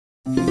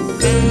From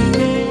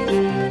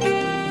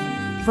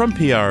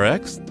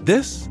PRX,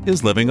 this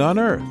is Living on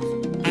Earth.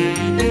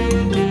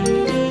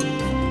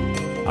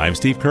 I'm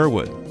Steve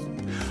Curwood.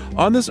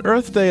 On this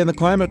Earth Day in the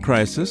climate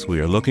crisis, we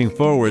are looking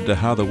forward to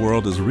how the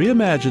world is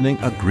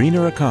reimagining a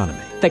greener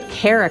economy. The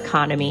care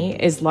economy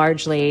is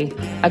largely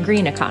a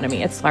green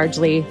economy. It's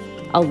largely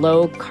a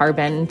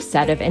low-carbon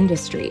set of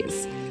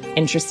industries,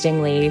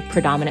 interestingly,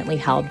 predominantly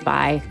held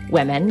by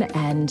women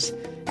and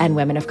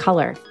women of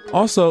color.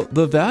 Also,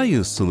 the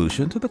values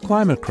solution to the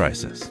climate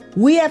crisis.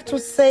 We have to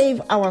save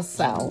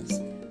ourselves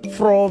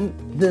from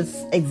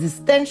this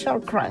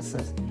existential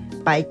crisis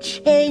by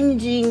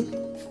changing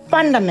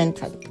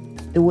fundamentally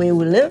the way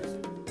we live,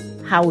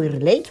 how we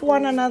relate to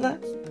one another,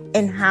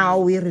 and how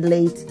we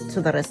relate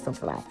to the rest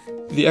of life.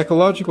 The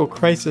ecological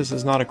crisis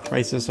is not a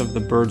crisis of the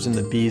birds and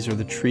the bees or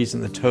the trees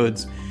and the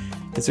toads.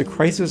 It's a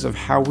crisis of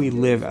how we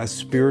live as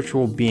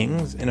spiritual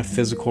beings in a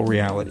physical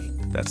reality.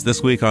 That's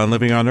this week on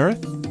Living on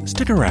Earth.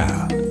 Stick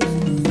around.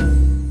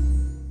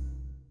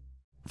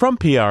 From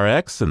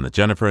PRX and the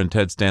Jennifer and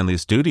Ted Stanley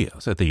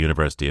studios at the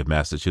University of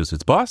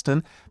Massachusetts,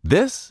 Boston,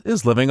 this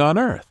is Living on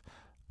Earth.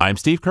 I'm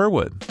Steve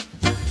Curwood.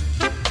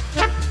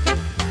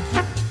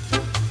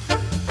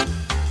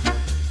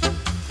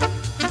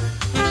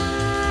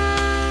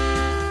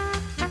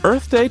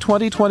 Earth Day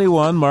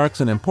 2021 marks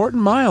an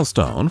important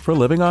milestone for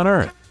Living on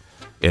Earth.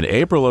 In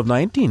April of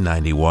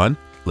 1991,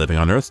 Living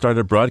on Earth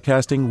started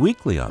broadcasting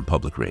weekly on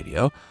public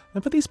radio,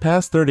 and for these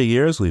past 30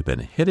 years, we've been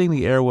hitting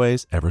the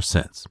airways ever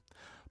since.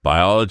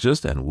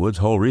 Biologist and Woods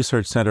Hole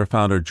Research Center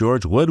founder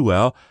George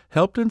Woodwell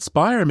helped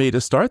inspire me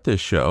to start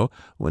this show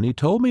when he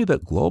told me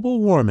that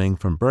global warming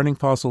from burning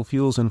fossil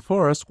fuels in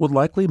forests would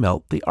likely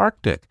melt the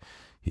Arctic.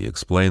 He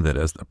explained that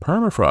as the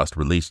permafrost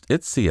released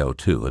its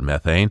CO2 and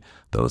methane,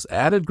 those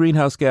added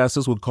greenhouse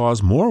gases would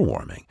cause more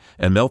warming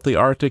and melt the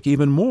Arctic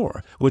even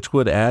more, which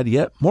would add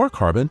yet more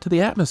carbon to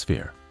the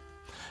atmosphere.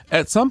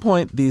 At some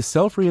point, these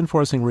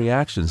self-reinforcing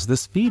reactions,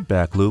 this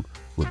feedback loop,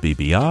 would be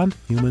beyond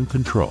human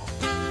control.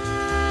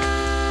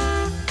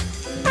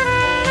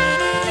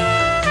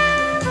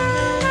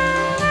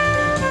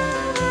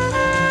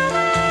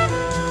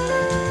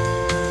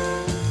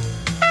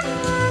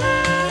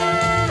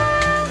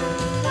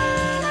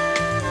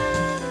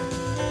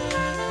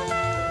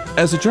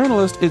 As a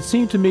journalist, it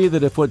seemed to me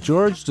that if what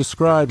George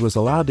described was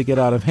allowed to get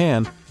out of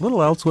hand,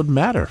 little else would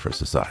matter for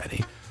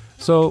society.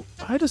 So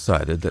I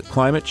decided that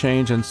climate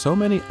change and so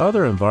many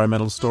other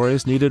environmental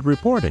stories needed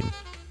reporting.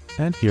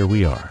 And here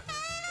we are.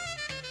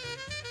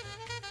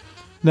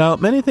 Now,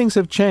 many things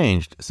have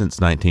changed since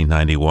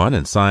 1991,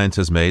 and science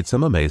has made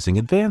some amazing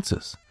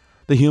advances.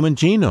 The human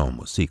genome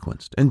was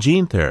sequenced, and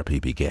gene therapy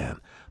began.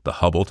 The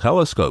Hubble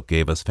telescope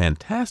gave us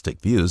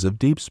fantastic views of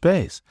deep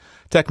space.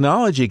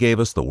 Technology gave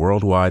us the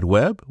World Wide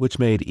Web, which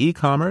made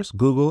e-commerce,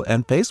 Google,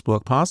 and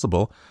Facebook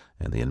possible,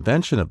 and the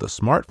invention of the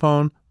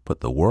smartphone put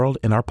the world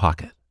in our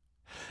pocket.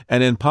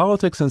 And in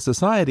politics and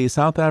society,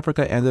 South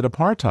Africa ended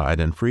apartheid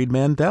and freed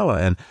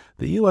Mandela, and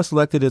the U.S.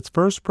 elected its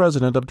first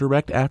president of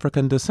direct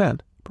African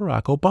descent,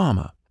 Barack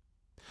Obama.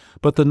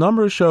 But the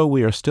numbers show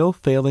we are still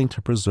failing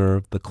to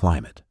preserve the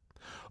climate.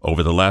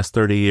 Over the last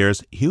 30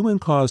 years,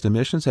 human-caused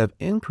emissions have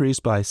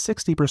increased by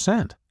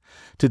 60%.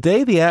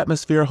 Today, the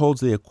atmosphere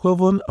holds the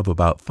equivalent of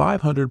about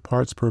 500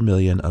 parts per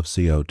million of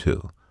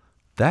CO2.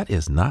 That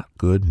is not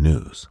good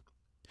news.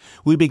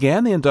 We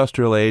began the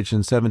industrial age in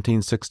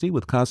 1760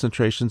 with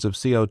concentrations of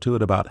CO2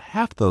 at about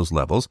half those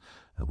levels,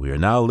 and we are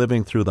now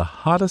living through the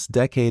hottest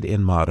decade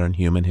in modern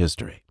human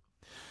history.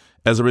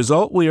 As a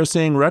result, we are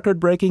seeing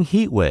record-breaking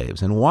heat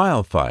waves and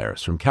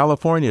wildfires from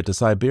California to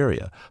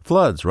Siberia,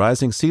 floods,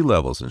 rising sea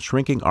levels, and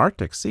shrinking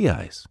Arctic sea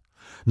ice.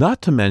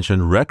 Not to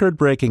mention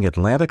record-breaking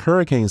Atlantic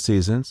hurricane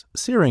seasons,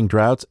 searing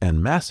droughts,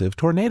 and massive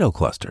tornado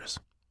clusters.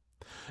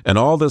 And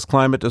all this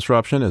climate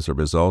disruption is a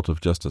result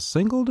of just a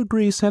single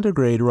degree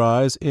centigrade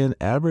rise in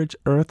average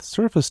Earth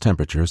surface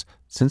temperatures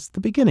since the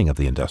beginning of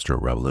the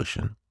Industrial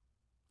Revolution.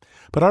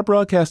 But our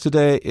broadcast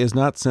today is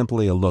not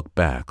simply a look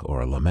back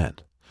or a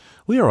lament.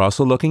 We are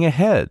also looking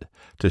ahead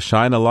to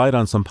shine a light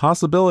on some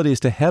possibilities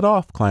to head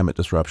off climate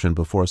disruption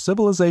before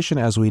civilization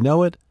as we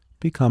know it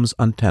becomes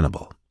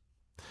untenable.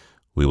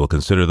 We will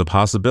consider the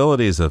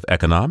possibilities of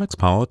economics,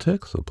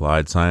 politics,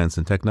 applied science,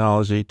 and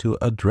technology to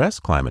address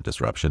climate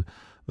disruption,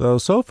 though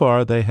so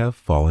far they have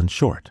fallen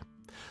short.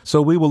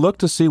 So we will look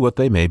to see what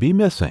they may be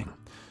missing.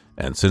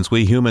 And since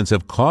we humans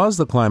have caused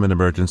the climate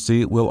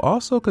emergency, we'll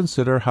also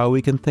consider how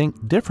we can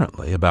think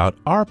differently about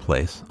our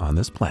place on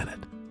this planet.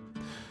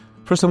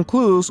 For some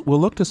clues, we'll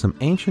look to some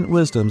ancient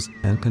wisdoms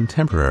and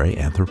contemporary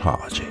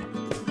anthropology.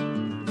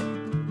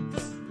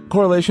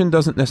 Correlation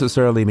doesn't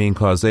necessarily mean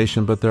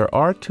causation, but there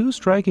are two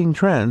striking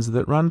trends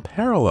that run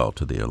parallel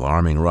to the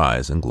alarming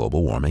rise in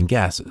global warming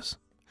gases.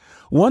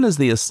 One is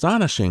the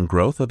astonishing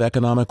growth of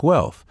economic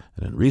wealth,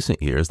 and in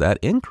recent years, that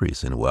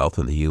increase in wealth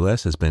in the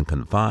U.S. has been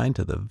confined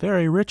to the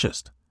very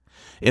richest.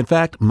 In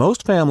fact,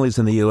 most families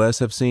in the U.S.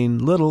 have seen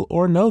little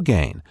or no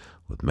gain,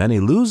 with many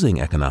losing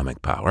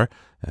economic power,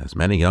 as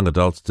many young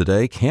adults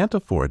today can't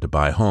afford to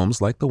buy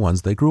homes like the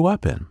ones they grew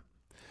up in.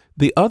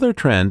 The other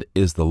trend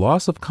is the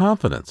loss of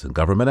confidence in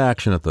government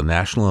action at the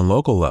national and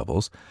local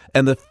levels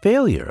and the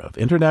failure of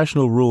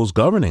international rules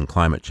governing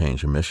climate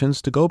change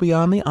emissions to go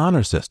beyond the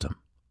honor system.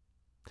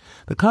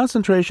 The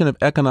concentration of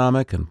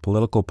economic and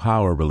political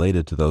power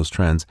related to those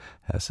trends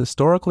has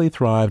historically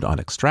thrived on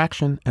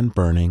extraction and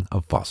burning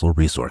of fossil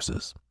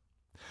resources.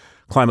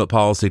 Climate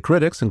policy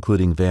critics,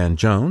 including Van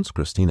Jones,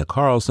 Christina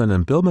Carlson,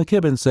 and Bill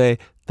McKibben, say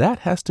that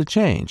has to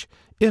change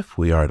if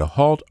we are to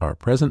halt our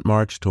present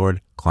march toward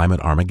climate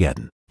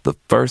Armageddon. The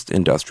first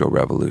industrial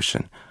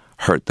revolution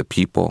hurt the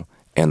people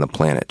and the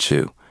planet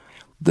too.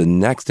 The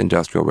next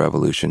industrial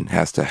revolution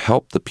has to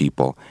help the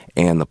people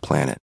and the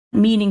planet.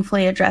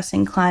 Meaningfully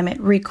addressing climate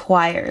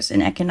requires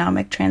an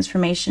economic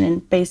transformation in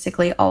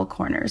basically all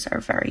corners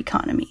of our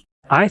economy.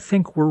 I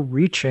think we're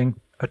reaching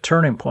a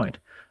turning point.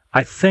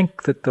 I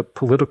think that the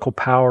political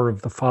power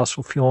of the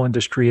fossil fuel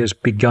industry has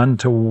begun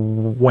to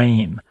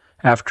wane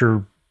after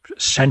a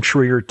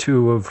century or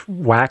two of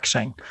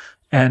waxing.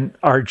 And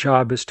our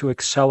job is to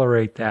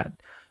accelerate that,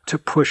 to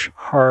push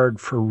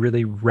hard for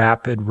really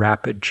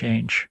rapid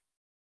change.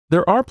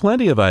 There are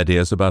plenty of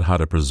ideas about how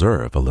to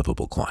preserve a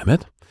livable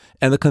climate,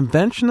 and the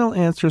conventional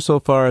answer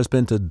so far has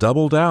been to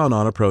double down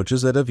on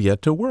approaches that have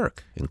yet to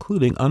work,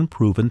 including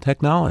unproven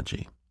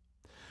technology.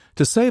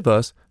 To save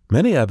us,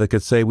 many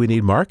advocates say we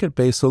need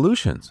market-based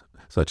solutions,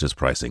 such as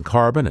pricing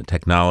carbon and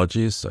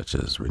technologies such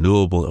as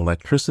renewable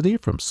electricity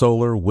from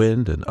solar,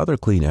 wind, and other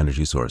clean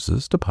energy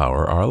sources to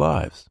power our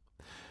lives.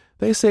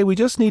 They say we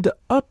just need to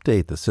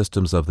update the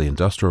systems of the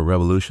Industrial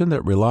Revolution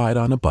that relied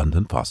on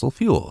abundant fossil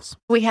fuels.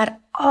 We had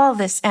all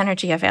this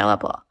energy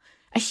available,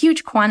 a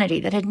huge quantity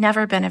that had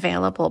never been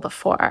available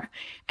before,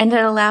 and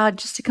it allowed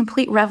just a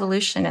complete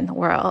revolution in the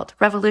world,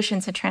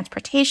 revolutions in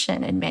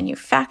transportation and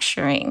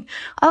manufacturing,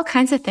 all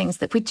kinds of things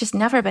that we'd just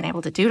never been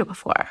able to do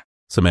before.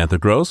 Samantha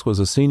Gross was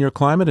a senior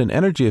climate and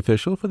energy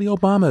official for the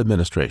Obama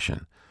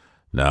administration.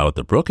 Now at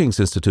the Brookings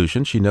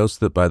Institution, she notes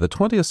that by the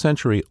 20th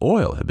century,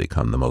 oil had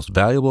become the most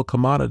valuable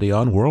commodity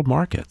on world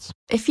markets.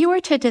 If you were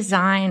to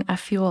design a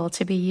fuel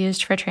to be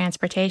used for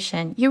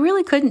transportation, you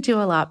really couldn't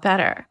do a lot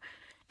better.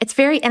 It's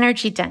very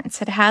energy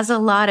dense. It has a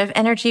lot of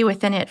energy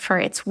within it for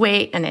its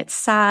weight and its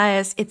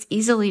size. It's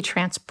easily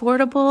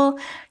transportable.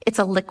 It's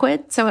a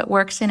liquid, so it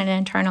works in an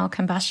internal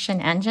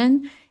combustion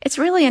engine. It's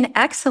really an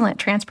excellent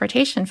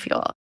transportation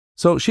fuel.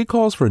 So she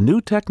calls for new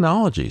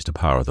technologies to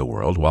power the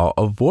world while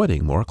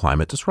avoiding more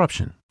climate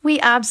disruption. We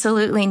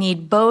absolutely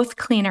need both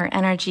cleaner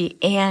energy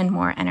and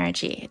more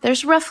energy.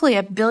 There's roughly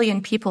 1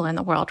 billion people in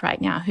the world right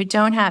now who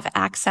don't have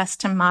access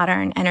to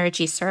modern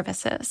energy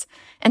services.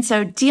 And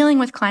so dealing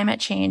with climate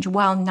change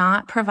while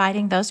not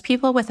providing those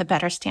people with a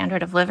better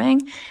standard of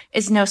living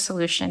is no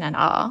solution at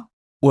all.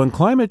 When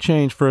climate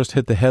change first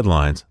hit the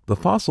headlines, the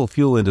fossil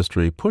fuel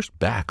industry pushed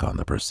back on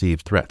the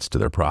perceived threats to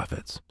their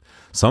profits.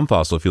 Some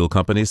fossil fuel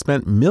companies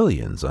spent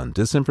millions on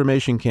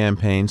disinformation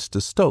campaigns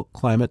to stoke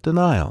climate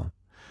denial.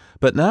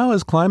 But now,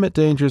 as climate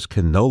dangers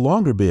can no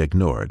longer be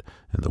ignored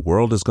and the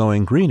world is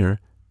going greener,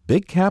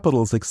 big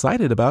capital is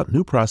excited about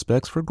new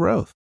prospects for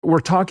growth. We're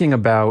talking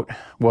about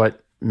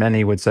what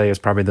many would say is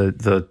probably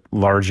the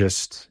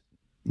largest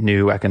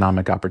new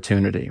economic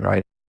opportunity,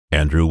 right?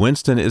 Andrew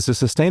Winston is a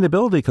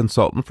sustainability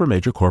consultant for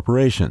major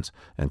corporations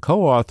and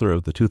co-author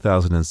of the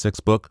 2006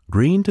 book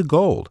Green to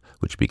Gold,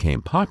 which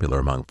became popular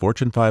among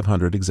Fortune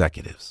 500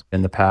 executives.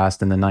 In the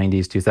past, in the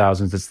 90s,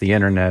 2000s, it's the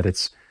internet,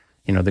 it's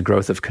the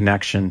growth of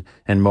connection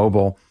and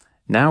mobile.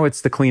 Now it's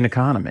the clean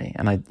economy.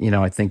 And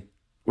I think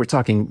we're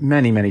talking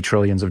many, many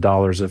trillions of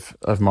dollars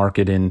of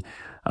market in,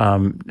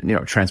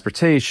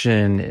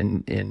 transportation,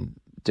 in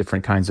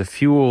different kinds of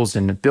fuels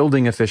and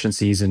building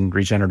efficiencies and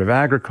regenerative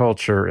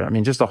agriculture. I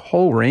mean, just a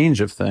whole range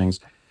of things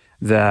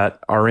that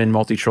are in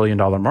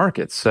multi-trillion-dollar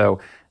markets. So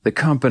the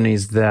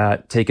companies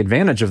that take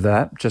advantage of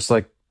that, just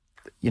like,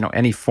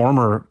 any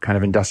former kind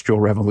of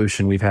industrial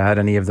revolution we've had,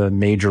 any of the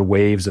major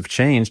waves of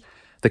change,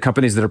 the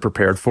companies that are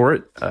prepared for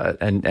it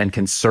and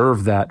can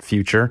serve that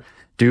future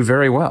do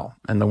very well.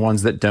 And the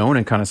ones that don't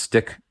and kind of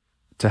stick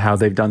to how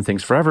they've done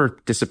things forever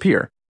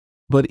disappear.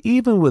 But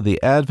even with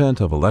the advent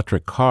of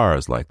electric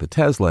cars like the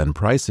Tesla and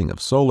pricing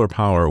of solar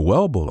power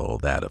well below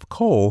that of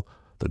coal,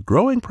 the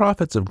growing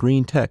profits of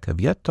green tech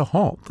have yet to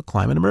halt the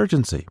climate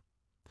emergency.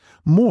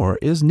 More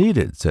is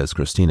needed, says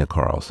Christina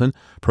Carlson,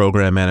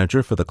 program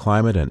manager for the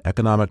Climate and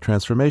Economic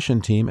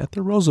Transformation team at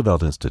the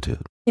Roosevelt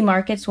Institute. The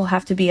markets will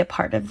have to be a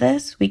part of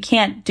this. We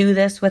can't do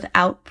this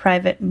without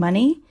private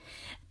money.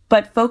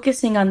 But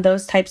focusing on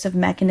those types of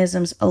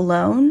mechanisms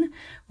alone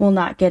will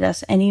not get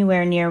us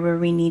anywhere near where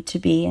we need to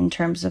be in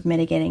terms of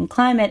mitigating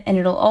climate. And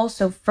it'll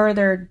also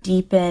further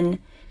deepen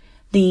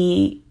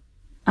the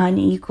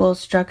unequal,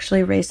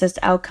 structurally racist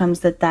outcomes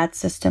that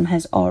system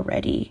has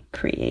already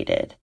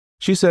created.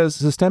 She says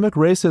systemic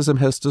racism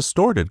has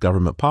distorted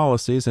government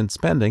policies and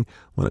spending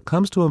when it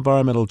comes to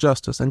environmental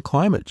justice and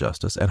climate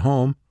justice at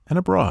home and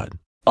abroad.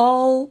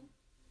 All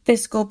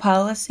fiscal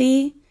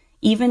policy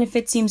even if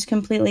it seems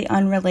completely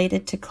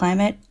unrelated to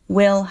climate,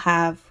 will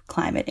have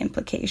climate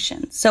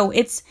implications. So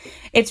it's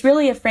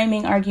really a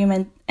framing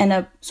argument and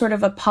a sort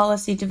of a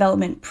policy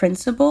development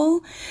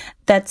principle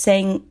that's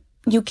saying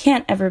you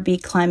can't ever be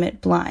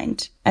climate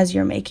blind as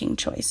you're making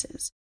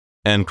choices.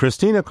 And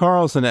Christina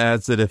Carlson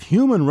adds that if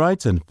human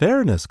rights and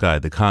fairness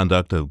guide the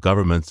conduct of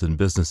governments and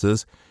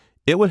businesses,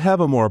 it would have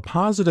a more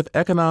positive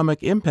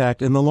economic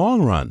impact in the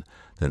long run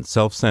than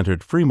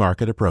self-centered free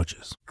market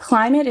approaches.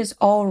 Climate is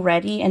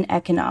already an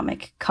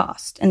economic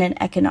cost and an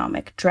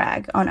economic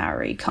drag on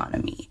our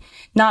economy.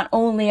 Not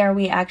only are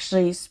we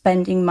actually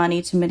spending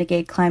money to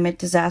mitigate climate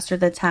disaster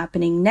that's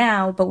happening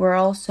now, but we're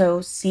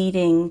also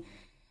seeding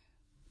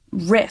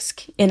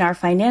risk in our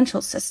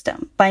financial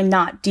system by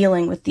not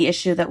dealing with the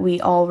issue that we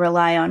all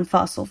rely on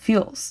fossil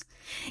fuels.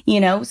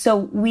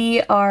 So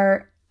we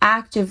are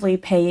actively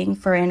paying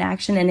for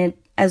inaction, and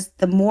as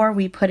the more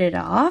we put it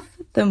off,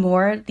 the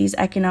more these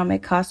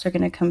economic costs are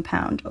going to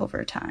compound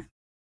over time.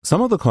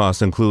 Some of the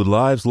costs include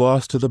lives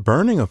lost to the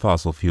burning of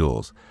fossil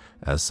fuels,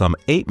 as some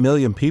 8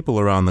 million people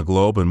around the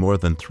globe and more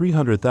than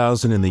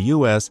 300,000 in the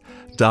U.S.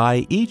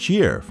 die each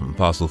year from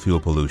fossil fuel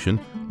pollution,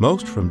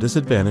 most from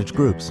disadvantaged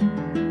groups.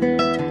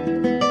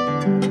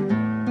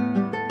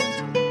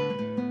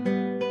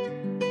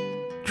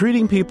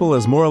 Treating people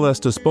as more or less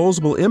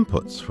disposable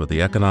inputs for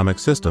the economic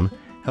system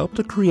helped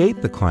to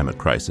create the climate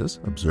crisis,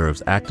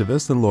 observes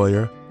activist and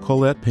lawyer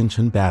Colette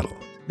Pynchon-Battle.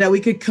 That we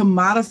could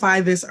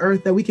commodify this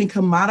earth, that we can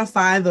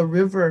commodify the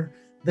river,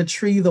 the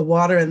tree, the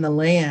water, and the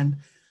land.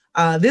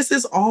 This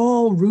is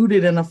all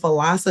rooted in a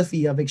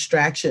philosophy of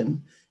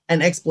extraction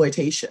and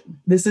exploitation.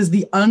 This is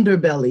the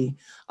underbelly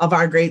of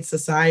our great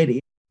society.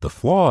 The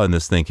flaw in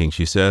this thinking,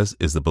 she says,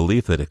 is the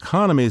belief that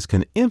economies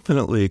can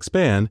infinitely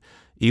expand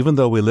even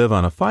though we live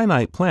on a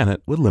finite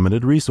planet with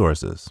limited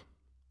resources.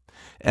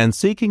 And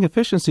seeking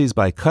efficiencies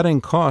by cutting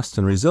costs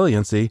and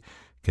resiliency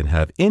can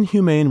have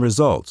inhumane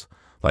results,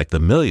 like the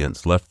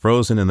millions left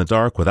frozen in the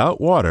dark without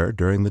water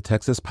during the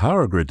Texas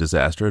power grid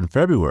disaster in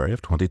February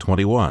of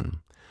 2021.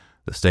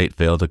 The state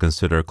failed to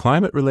consider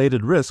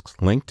climate-related risks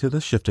linked to the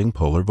shifting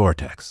polar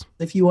vortex.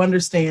 If you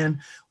understand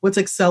what's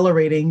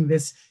accelerating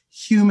this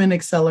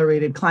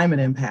human-accelerated climate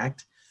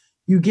impact,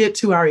 you get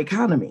to our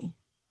economy,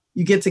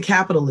 you get to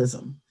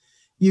capitalism,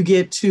 you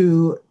get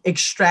to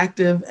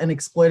extractive and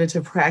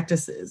exploitative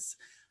practices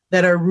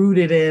that are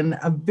rooted in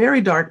a very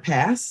dark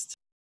past.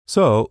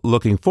 So,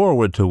 looking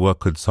forward to what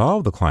could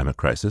solve the climate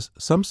crisis,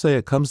 some say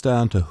it comes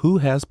down to who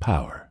has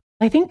power.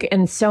 I think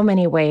in so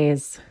many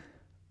ways,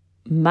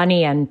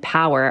 money and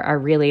power are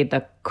really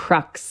the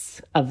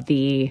crux of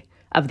the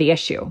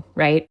issue,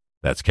 right?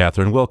 That's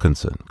Catherine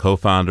Wilkinson,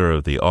 co-founder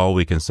of the All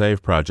We Can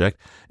Save project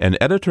and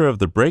editor of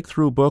the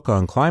breakthrough book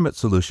on climate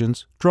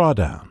solutions,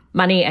 Drawdown.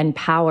 Money and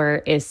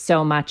power is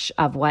so much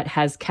of what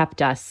has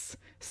kept us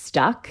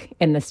stuck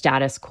in the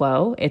status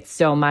quo. It's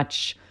so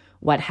much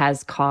what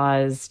has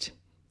caused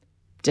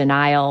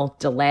denial,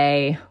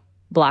 delay,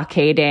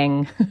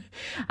 blockading,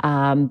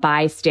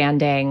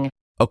 bystanding.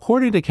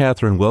 According to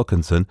Catherine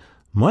Wilkinson,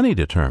 money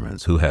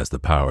determines who has the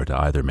power to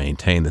either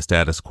maintain the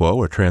status quo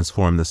or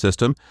transform the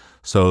system.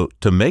 So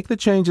to make the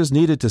changes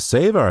needed to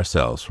save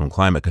ourselves from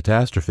climate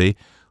catastrophe,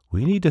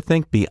 we need to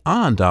think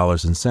beyond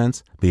dollars and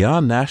cents,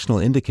 beyond national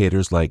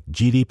indicators like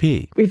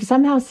GDP. We've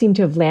somehow seemed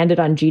to have landed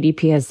on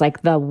GDP as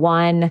like the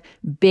one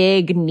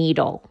big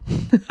needle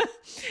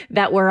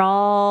that we're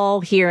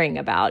all hearing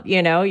about.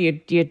 You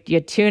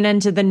tune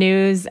into the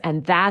news,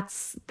 and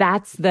that's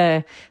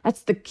the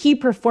key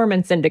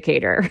performance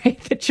indicator,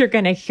 right, that you're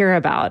going to hear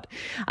about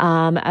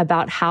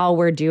how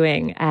we're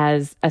doing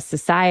as a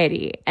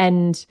society.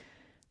 And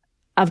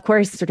of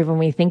course, sort of when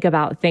we think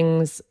about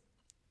things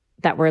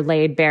that were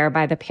laid bare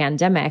by the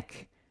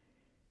pandemic,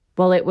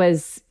 well, it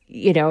was,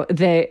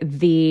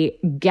 the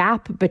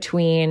gap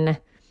between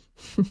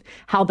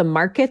how the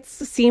markets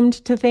seemed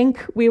to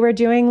think we were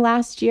doing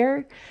last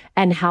year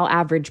and how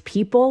average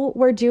people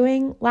were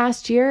doing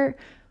last year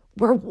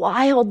were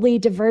wildly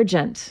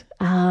divergent.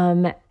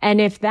 And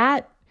if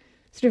that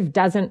sort of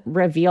doesn't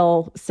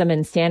reveal some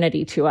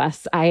insanity to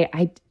us,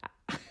 I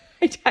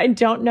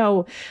don't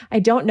know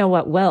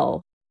what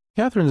will.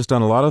 Catherine has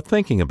done a lot of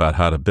thinking about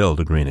how to build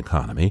a green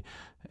economy,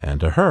 and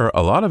to her,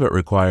 a lot of it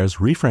requires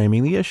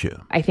reframing the issue.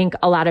 I think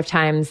a lot of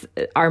times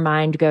our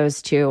mind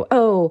goes to,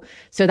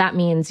 so that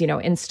means,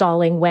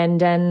 installing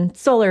wind and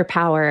solar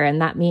power,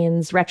 and that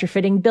means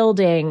retrofitting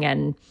building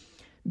and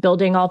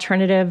building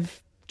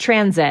alternative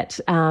transit.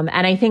 And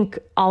I think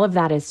all of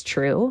that is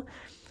true.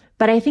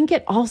 But I think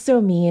it also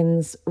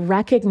means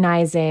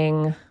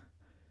recognizing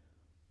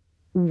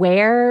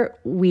where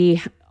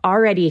we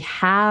already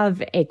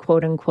have a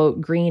quote unquote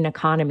green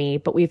economy,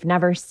 but we've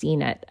never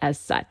seen it as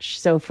such.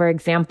 So for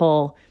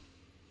example,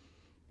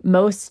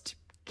 most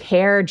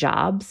care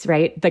jobs,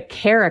 right? The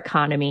care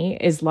economy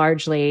is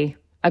largely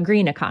a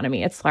green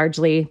economy. It's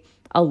largely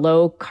a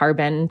low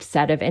carbon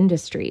set of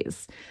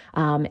industries.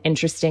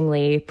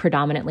 Interestingly,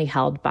 predominantly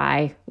held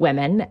by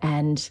women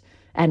and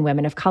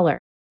women of color.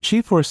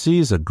 She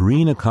foresees a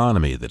green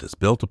economy that is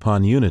built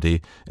upon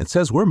unity and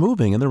says we're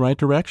moving in the right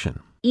direction.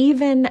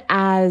 even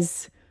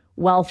as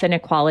wealth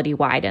inequality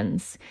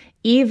widens,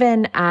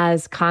 even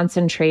as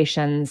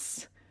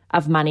concentrations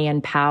of money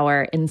and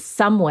power in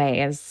some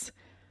ways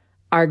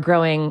are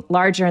growing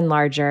larger and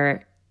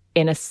larger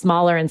in a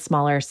smaller and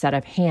smaller set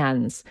of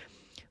hands,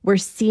 we're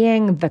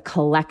seeing the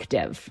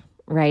collective,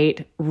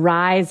 right,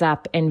 rise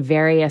up in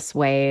various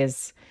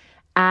ways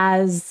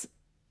as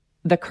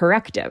the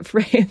corrective,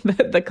 right?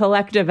 The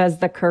collective as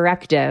the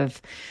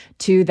corrective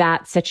to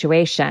that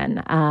situation,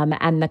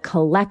 and the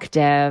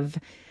collective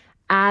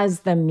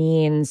as the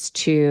means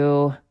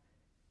to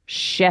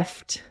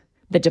shift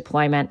the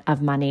deployment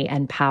of money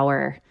and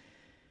power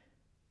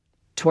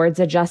towards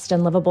a just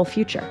and livable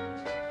future.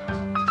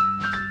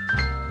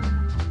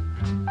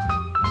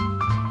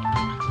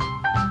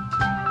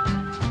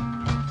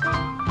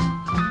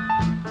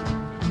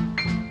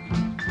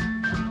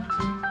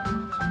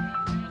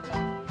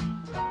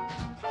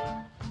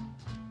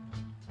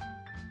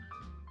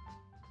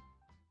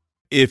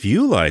 If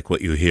you like what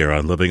you hear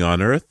on Living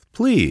on Earth,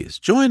 please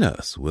join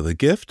us with a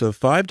gift of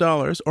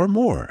 $5 or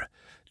more.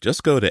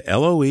 Just go to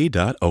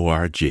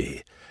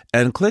LOE.org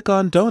and click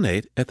on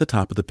Donate at the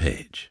top of the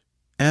page.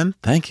 And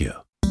thank you.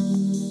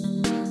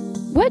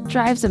 What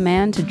drives a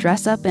man to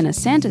dress up in a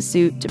Santa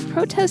suit to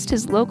protest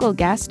his local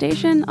gas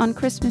station on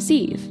Christmas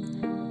Eve?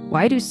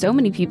 Why do so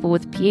many people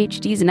with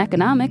PhDs in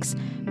economics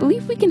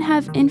believe we can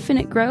have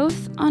infinite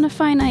growth on a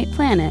finite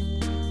planet?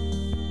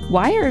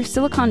 Why are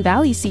Silicon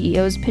Valley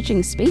CEOs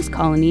pitching space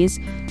colonies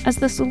as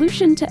the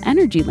solution to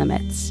energy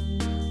limits?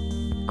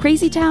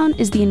 Crazy Town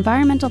is the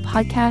environmental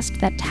podcast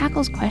that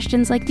tackles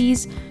questions like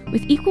these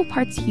with equal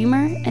parts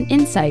humor and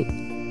insight.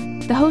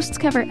 The hosts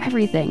cover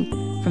everything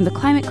from the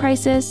climate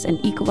crisis and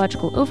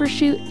ecological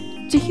overshoot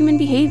to human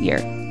behavior,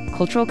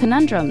 cultural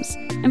conundrums,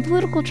 and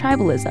political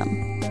tribalism.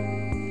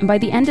 And by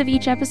the end of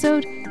each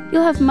episode,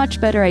 you'll have much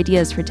better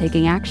ideas for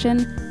taking action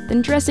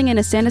than dressing in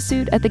a Santa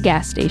suit at the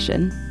gas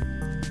station.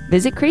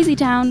 Visit Crazy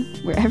Town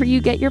wherever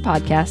you get your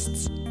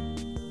podcasts.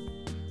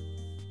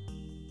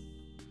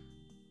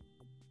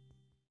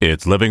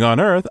 It's Living on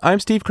Earth. I'm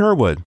Steve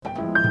Curwood.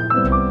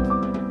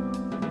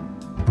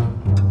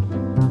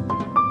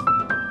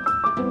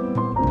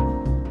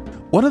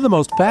 One of the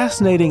most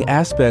fascinating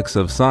aspects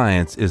of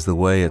science is the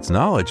way its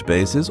knowledge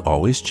base is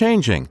always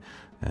changing,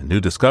 and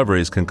new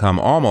discoveries can come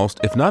almost,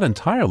 if not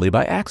entirely,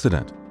 by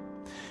accident.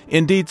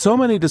 Indeed, so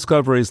many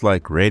discoveries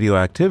like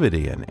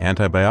radioactivity and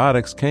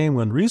antibiotics came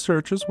when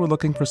researchers were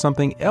looking for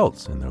something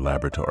else in their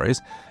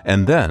laboratories,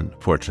 and then,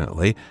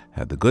 fortunately,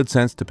 had the good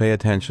sense to pay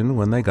attention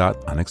when they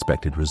got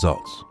unexpected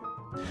results.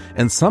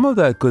 And some of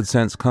that good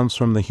sense comes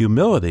from the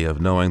humility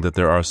of knowing that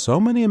there are so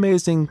many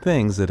amazing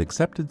things that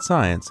accepted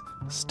science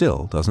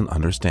still doesn't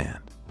understand.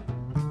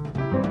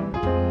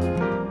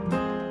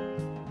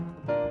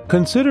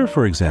 Consider,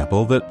 for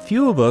example, that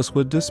few of us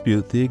would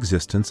dispute the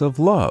existence of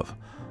love,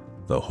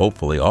 though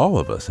hopefully all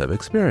of us have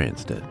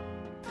experienced it.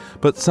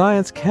 But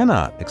science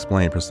cannot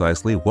explain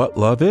precisely what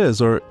love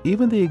is or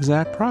even the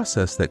exact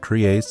process that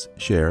creates,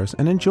 shares,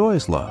 and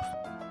enjoys love.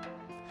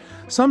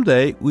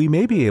 Someday, we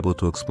may be able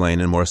to explain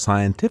in more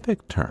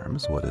scientific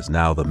terms what is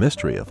now the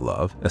mystery of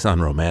love, as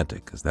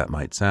unromantic as that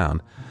might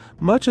sound,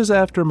 much as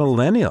after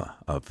millennia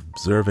of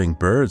observing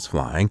birds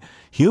flying,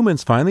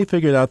 humans finally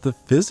figured out the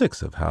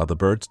physics of how the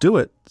birds do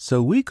it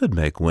so we could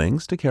make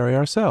wings to carry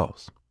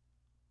ourselves.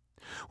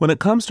 When it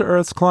comes to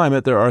Earth's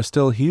climate, there are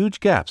still huge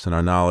gaps in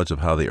our knowledge of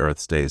how the Earth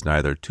stays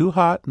neither too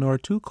hot nor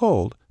too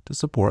cold to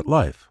support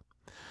life.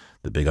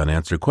 The big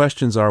unanswered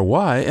questions are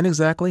why and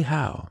exactly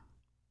how.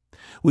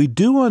 We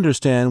do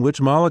understand which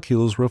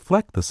molecules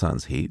reflect the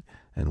sun's heat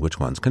and which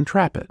ones can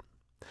trap it.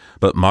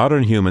 But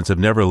modern humans have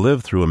never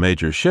lived through a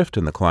major shift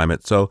in the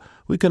climate, so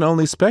we can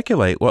only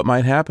speculate what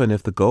might happen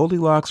if the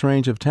Goldilocks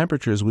range of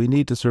temperatures we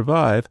need to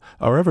survive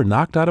are ever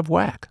knocked out of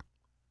whack.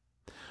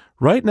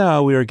 Right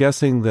now, we are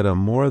guessing that a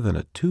more than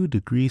a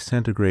 2-degree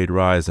centigrade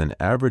rise in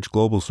average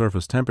global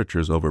surface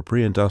temperatures over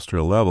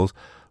pre-industrial levels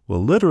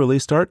will literally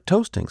start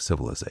toasting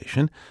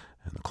civilization,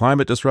 and the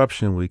climate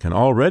disruption we can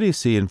already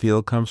see and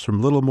feel comes from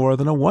little more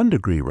than a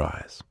 1-degree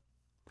rise.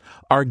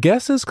 Our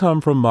guesses come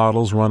from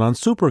models run on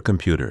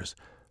supercomputers,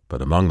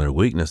 but among their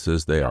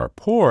weaknesses, they are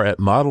poor at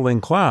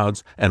modeling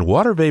clouds, and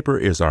water vapor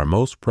is our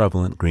most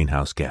prevalent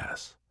greenhouse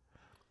gas.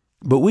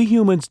 But we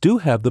humans do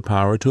have the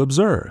power to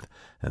observe,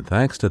 and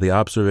thanks to the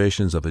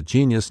observations of a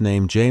genius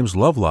named James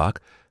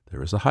Lovelock,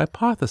 there is a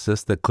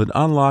hypothesis that could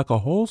unlock a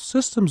whole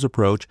systems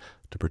approach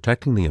to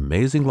protecting the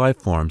amazing life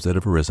forms that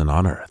have arisen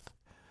on Earth.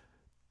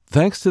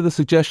 Thanks to the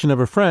suggestion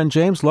of a friend,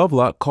 James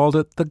Lovelock called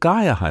it the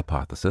Gaia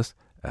hypothesis,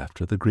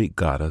 after the Greek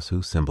goddess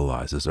who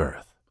symbolizes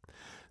Earth.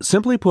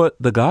 Simply put,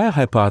 the Gaia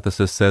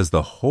hypothesis says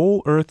the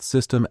whole Earth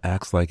system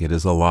acts like it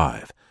is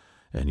alive,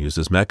 and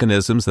uses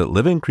mechanisms that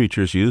living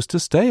creatures use to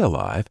stay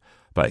alive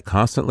by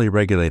constantly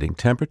regulating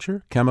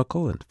temperature,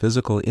 chemical, and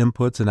physical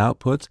inputs and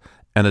outputs,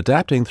 and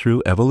adapting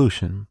through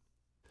evolution.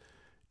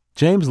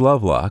 James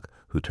Lovelock,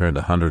 who turned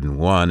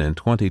 101 in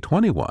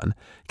 2021,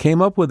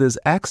 came up with his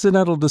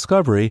accidental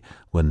discovery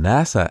when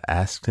NASA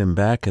asked him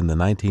back in the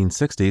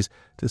 1960s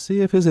to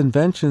see if his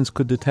inventions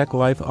could detect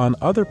life on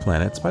other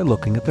planets by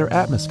looking at their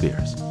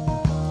atmospheres.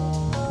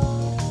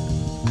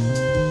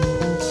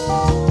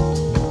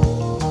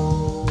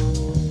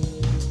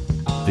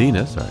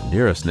 Venus, our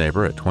nearest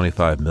neighbor at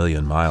 25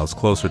 million miles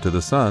closer to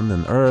the Sun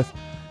than Earth,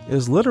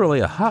 is literally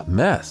a hot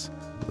mess,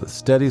 with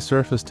steady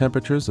surface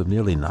temperatures of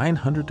nearly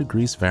 900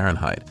 degrees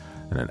Fahrenheit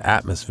and an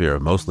atmosphere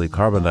of mostly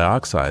carbon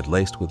dioxide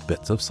laced with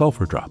bits of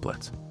sulfur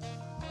droplets.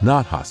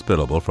 Not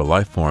hospitable for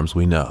life forms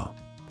we know.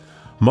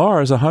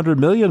 Mars, 100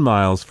 million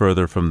miles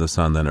further from the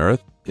Sun than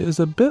Earth, is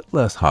a bit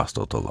less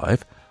hostile to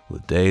life,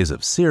 with days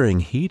of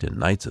searing heat and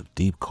nights of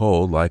deep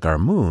cold like our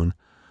Moon,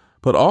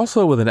 but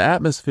also with an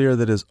atmosphere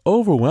that is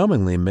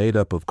overwhelmingly made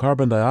up of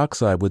carbon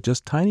dioxide with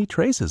just tiny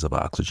traces of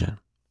oxygen.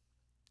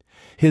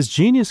 His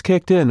genius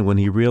kicked in when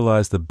he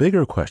realized the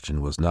bigger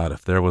question was not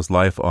if there was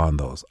life on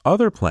those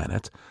other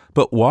planets,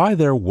 but why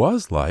there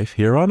was life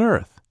here on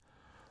Earth.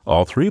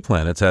 All three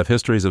planets have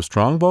histories of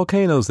strong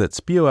volcanoes that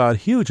spew out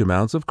huge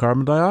amounts of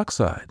carbon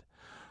dioxide.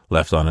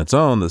 Left on its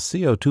own, the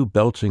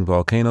CO2-belching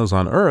volcanoes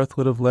on Earth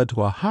would have led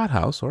to a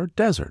hothouse or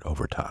desert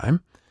over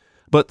time.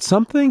 But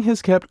something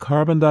has kept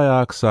carbon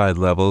dioxide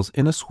levels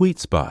in a sweet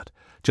spot,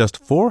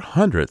 just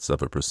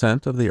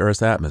 0.04% of the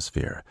Earth's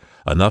atmosphere,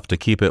 enough to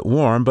keep it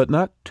warm but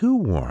not too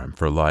warm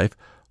for life,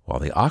 while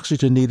the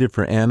oxygen needed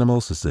for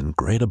animals is in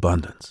great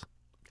abundance.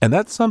 And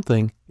that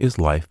something is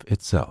life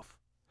itself.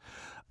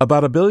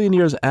 About 1 billion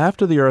years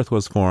after the Earth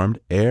was formed,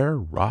 air,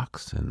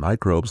 rocks, and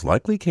microbes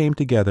likely came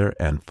together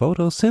and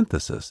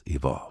photosynthesis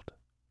evolved.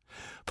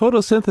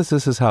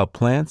 Photosynthesis is how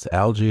plants,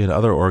 algae, and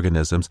other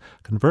organisms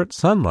convert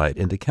sunlight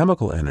into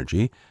chemical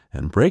energy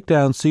and break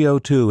down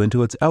CO2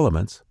 into its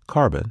elements,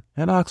 carbon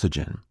and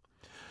oxygen.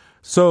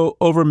 So,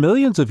 over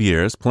millions of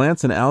years,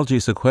 plants and algae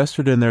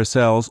sequestered in their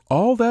cells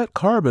all that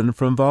carbon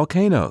from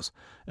volcanoes,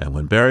 and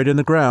when buried in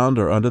the ground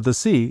or under the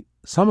sea,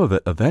 some of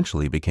it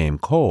eventually became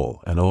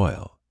coal and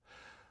oil.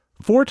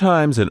 4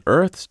 times in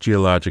Earth's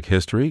geologic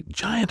history,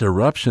 giant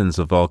eruptions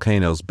of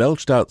volcanoes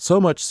belched out so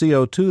much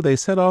CO2 they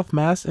set off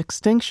mass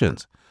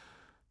extinctions.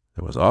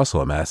 There was also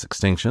a mass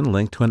extinction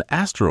linked to an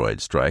asteroid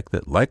strike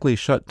that likely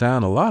shut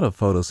down a lot of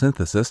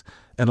photosynthesis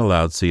and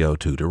allowed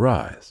CO2 to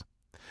rise.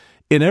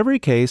 In every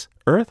case,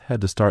 Earth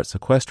had to start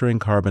sequestering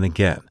carbon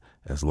again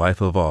as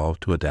life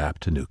evolved to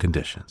adapt to new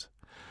conditions.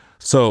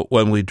 So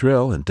when we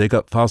drill and dig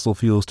up fossil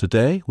fuels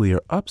today, we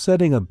are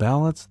upsetting a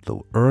balance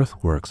the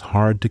Earth works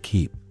hard to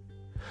keep.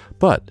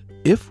 But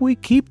if we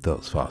keep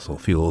those fossil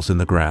fuels in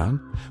the ground,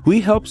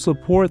 we help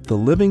support the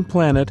living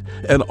planet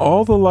and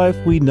all the life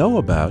we know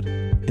about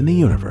in the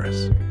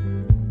universe.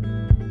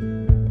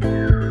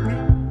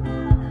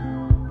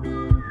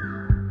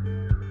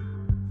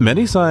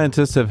 Many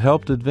scientists have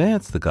helped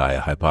advance the Gaia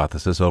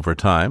hypothesis over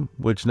time,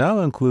 which now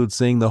includes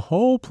seeing the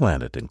whole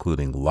planet,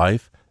 including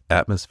life,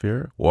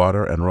 atmosphere,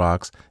 water, and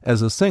rocks,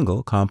 as a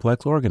single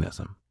complex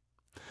organism.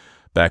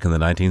 Back in the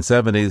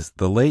 1970s,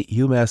 the late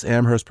UMass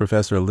Amherst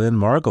professor Lynn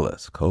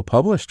Margulis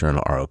co-published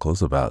journal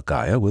articles about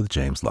Gaia with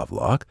James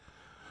Lovelock.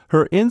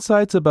 Her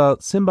insights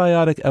about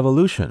symbiotic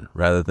evolution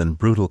rather than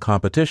brutal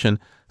competition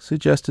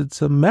suggested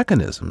some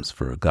mechanisms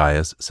for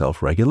Gaia's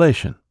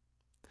self-regulation.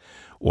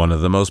 One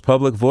of the most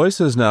public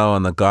voices now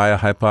on the Gaia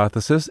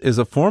hypothesis is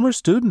a former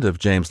student of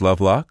James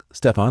Lovelock,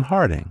 Stefan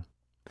Harding.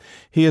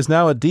 He is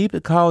now a deep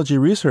ecology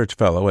research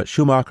fellow at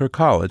Schumacher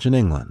College in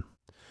England.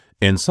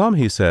 In sum,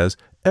 he says,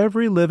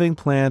 every living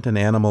plant and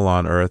animal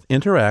on Earth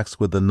interacts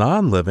with the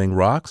non-living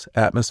rocks,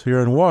 atmosphere,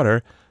 and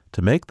water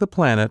to make the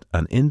planet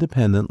an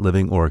independent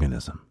living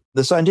organism.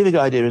 The scientific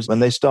idea is when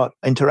they start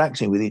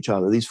interacting with each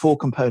other, these 4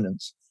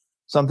 components,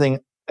 something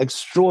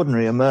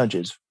extraordinary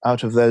emerges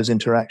out of those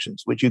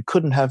interactions, which you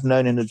couldn't have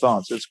known in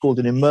advance. It's called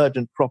an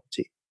emergent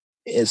property.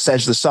 It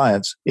says the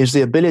science is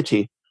the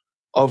ability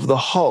of the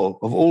whole,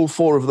 of all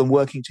 4 of them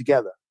working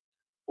together,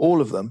 all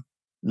of them,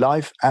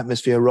 life,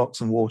 atmosphere,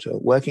 rocks, and water,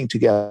 working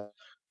together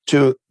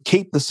to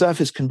keep the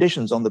surface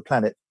conditions on the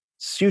planet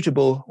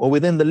suitable or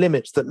within the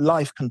limits that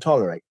life can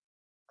tolerate.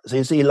 So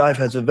you see, life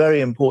has a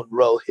very important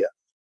role here.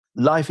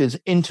 Life is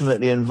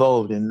intimately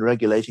involved in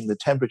regulating the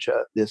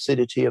temperature, the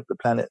acidity of the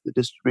planet, the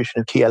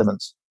distribution of key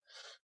elements.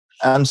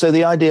 And so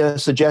the idea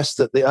suggests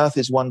that the Earth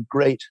is one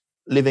great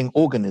living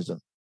organism.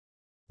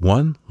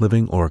 One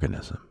living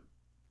organism.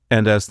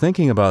 And as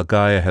thinking about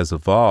Gaia has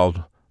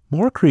evolved,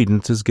 more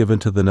credence is given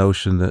to the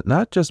notion that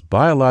not just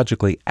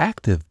biologically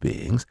active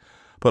beings,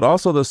 but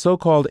also the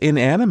so-called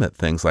inanimate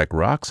things like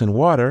rocks and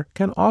water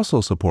can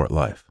also support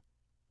life.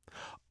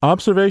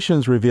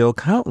 Observations reveal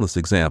countless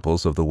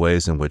examples of the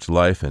ways in which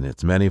life in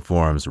its many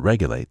forms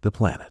regulate the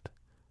planet.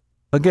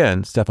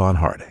 Again, Stefan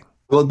Harding.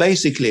 Well,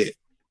 basically,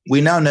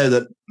 we now know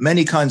that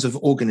many kinds of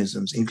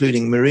organisms,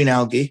 including marine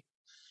algae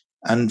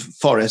and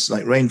forests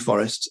like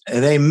rainforests,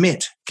 they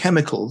emit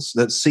chemicals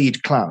that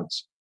seed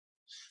clouds.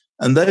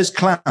 And those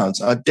clouds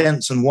are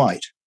dense and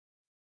white,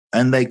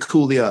 and they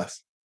cool the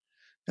Earth.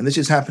 And this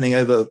is happening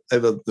over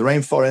the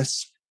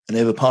rainforests and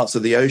over parts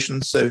of the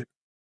ocean. So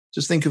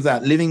Just think of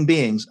that. Living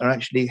beings are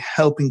actually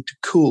helping to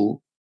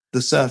cool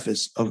the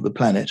surface of the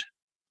planet.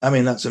 I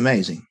mean, that's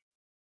amazing.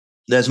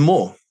 There's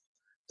more.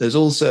 There's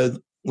also,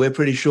 we're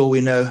pretty sure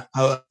we know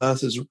how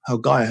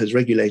Gaia has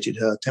regulated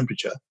her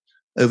temperature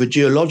over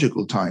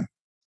geological time,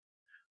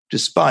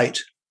 despite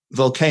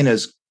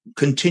volcanoes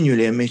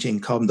continually emitting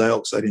carbon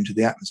dioxide into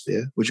the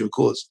atmosphere, which of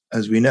course,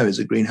 as we know, is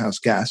a greenhouse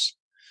gas,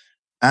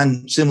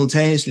 and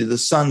simultaneously the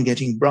sun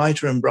getting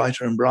brighter and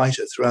brighter and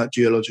brighter throughout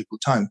geological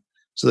time,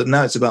 so that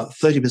now it's about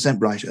 30%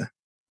 brighter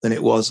than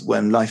it was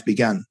when life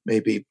began,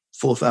 maybe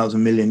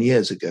 4,000 million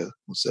years ago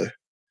or so.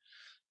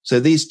 So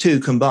these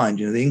two combined,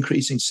 the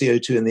increasing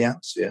CO2 in the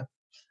atmosphere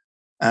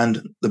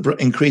and the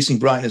increasing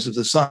brightness of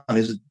the sun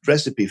is a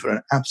recipe for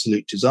an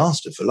absolute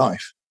disaster for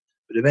life.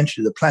 But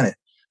eventually the planet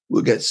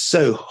will get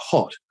so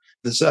hot,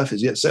 the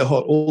surface gets so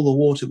hot, all the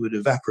water would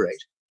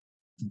evaporate,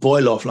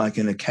 boil off like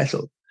in a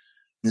kettle.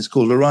 And it's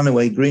called a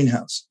runaway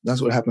greenhouse.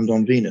 That's what happened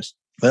on Venus.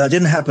 But that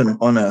didn't happen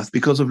on Earth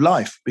because of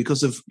life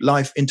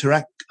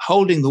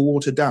holding the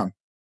water down,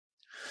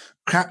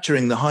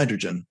 capturing the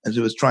hydrogen as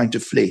it was trying to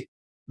flee.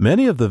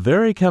 Many of the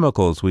very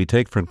chemicals we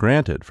take for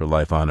granted for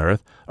life on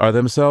Earth are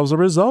themselves a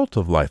result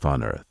of life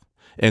on Earth,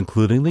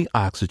 including the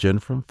oxygen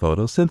from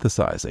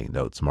photosynthesizing,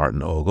 notes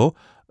Martin Ogle,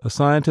 a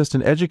scientist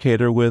and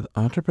educator with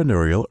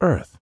Entrepreneurial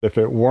Earth. If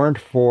it weren't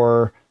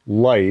for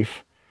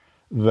life,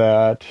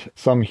 that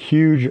some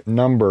huge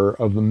number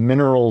of the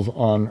minerals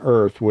on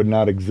Earth would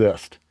not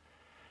exist.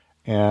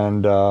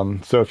 And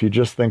so if you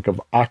just think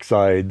of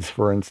oxides,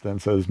 for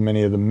instance, as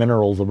many of the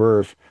minerals of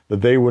Earth,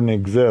 that they wouldn't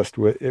exist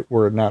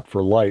were it not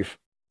for life.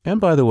 And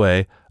by the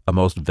way, a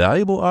most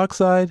valuable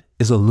oxide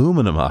is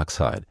aluminum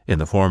oxide in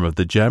the form of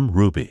the gem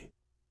ruby.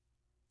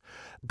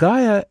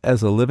 Gaia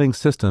as a living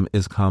system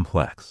is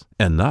complex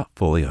and not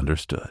fully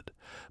understood.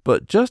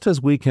 But just as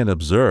we can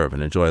observe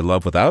and enjoy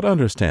love without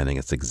understanding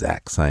its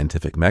exact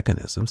scientific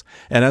mechanisms,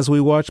 and as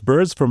we watched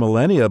birds for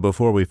millennia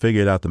before we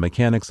figured out the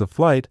mechanics of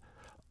flight,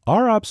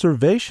 our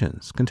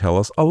observations can tell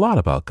us a lot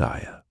about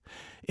Gaia.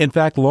 In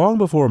fact, long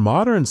before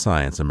modern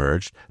science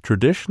emerged,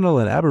 traditional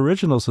and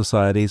aboriginal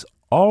societies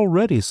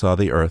already saw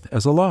the Earth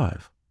as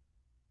alive.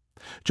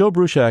 Joe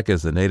Bruchac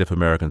is a Native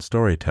American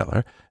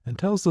storyteller and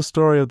tells the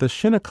story of the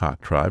Shinnecock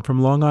tribe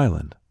from Long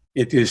Island.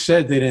 It is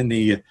said that in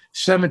the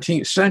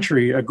 17th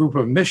century, a group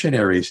of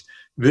missionaries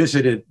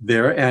visited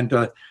there, and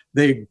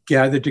they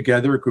gathered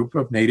together a group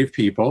of Native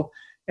people.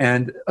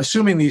 And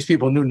assuming these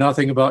people knew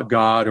nothing about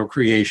God or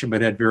creation,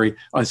 but had very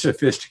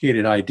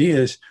unsophisticated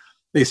ideas,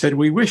 they said,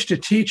 "We wish to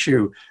teach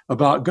you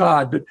about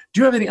God, but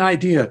do you have any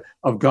idea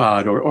of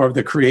God or of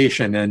the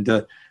creation?" And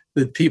the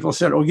people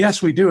said, "Oh,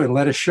 yes, we do, and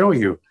let us show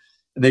you."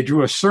 And they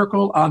drew a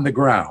circle on the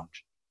ground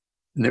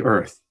in the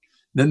earth.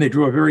 Then they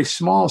drew a very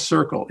small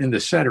circle in the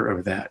center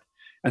of that.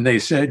 And they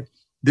said,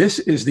 "This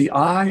is the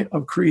eye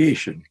of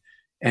creation.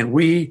 And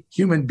we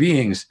human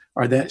beings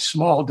are that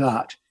small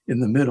dot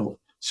in the middle,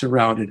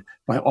 surrounded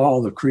by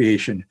all of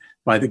creation,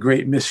 by the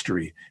great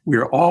mystery. We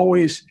are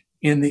always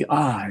in the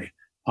eye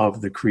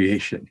of the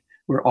creation.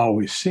 We're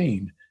always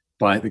seen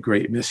by the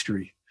great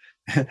mystery."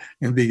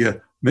 And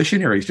the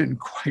missionaries didn't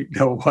quite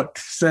know what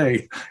to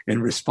say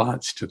in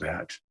response to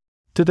that.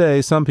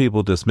 Today, some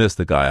people dismiss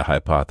the Gaia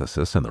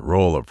hypothesis and the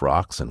role of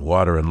rocks and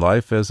water in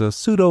life as a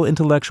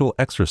pseudo-intellectual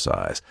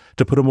exercise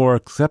to put a more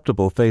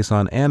acceptable face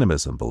on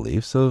animism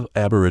beliefs of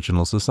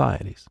Aboriginal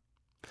societies.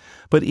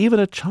 But even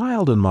a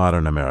child in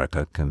modern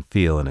America can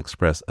feel and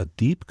express a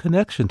deep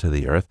connection to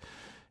the Earth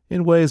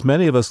in ways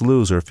many of us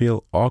lose or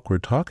feel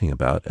awkward talking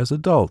about as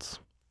adults.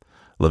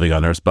 Living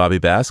on Earth's Bobby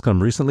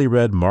Bascom recently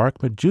read Mark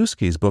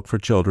Majewski's book for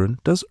children,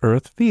 Does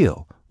Earth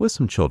Feel?, with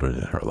some children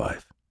in her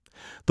life.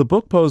 The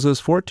book poses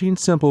 14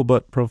 simple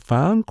but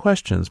profound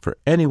questions for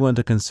anyone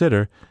to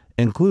consider,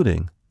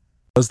 including,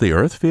 does the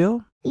Earth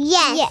feel?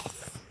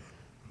 Yes.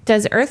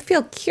 Does Earth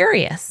feel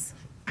curious?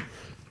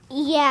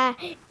 Yeah.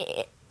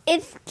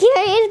 It's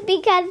curious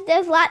because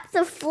there's lots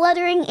of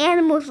fluttering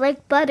animals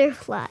like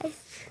butterflies.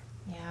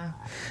 Yeah.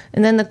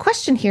 And then the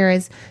question here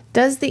is,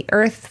 does the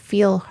Earth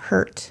feel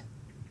hurt?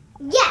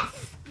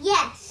 Yes.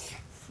 Yes.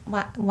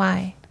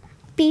 Why?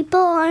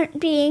 People aren't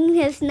being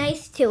as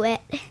nice to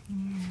it.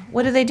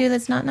 What do they do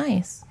that's not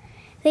nice?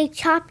 They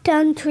chop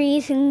down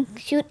trees and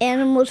shoot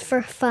animals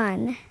for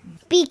fun.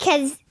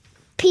 Because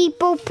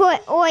people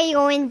put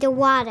oil in the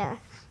water.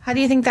 How do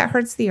you think that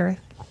hurts the Earth?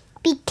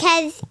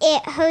 Because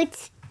it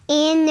hurts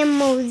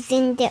animals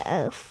in the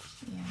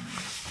earth. Yeah.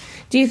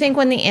 Do you think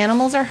when the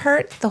animals are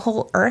hurt, the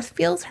whole Earth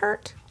feels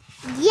hurt?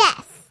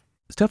 Yes.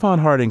 Stefan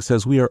Harding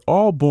says we are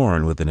all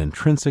born with an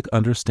intrinsic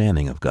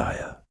understanding of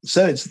Gaia.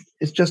 So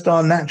it's just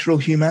our natural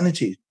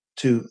humanity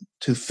to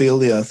feel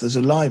the Earth as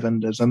alive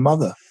and as a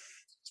mother.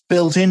 It's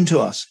built into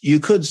us. You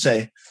could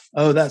say,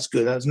 oh, that's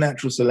good, that's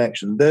natural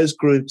selection. Those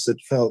groups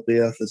that felt the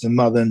Earth as a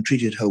mother and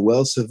treated her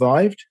well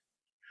survived.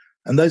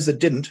 And those that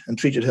didn't and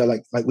treated her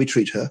like we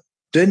treat her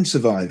didn't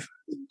survive.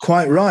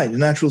 Quite right,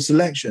 natural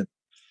selection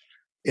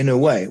in a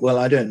way. Well,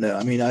 I don't know.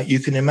 I mean, you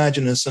can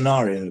imagine a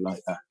scenario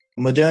like that.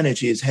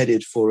 Modernity is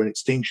headed for an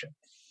extinction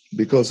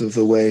because of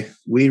the way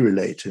we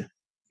relate to.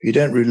 You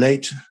don't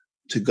relate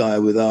to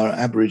Gaia with our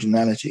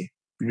aboriginality.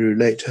 We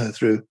relate to her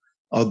through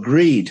our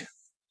greed,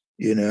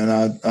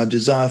 and our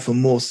desire for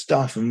more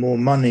stuff and more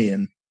money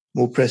and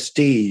more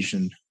prestige,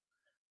 and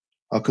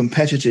our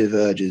competitive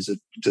urges are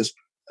just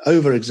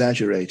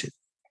over-exaggerated.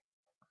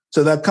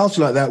 So that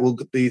culture like that will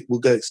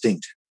go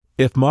extinct.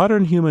 If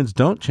modern humans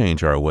don't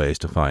change our ways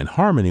to find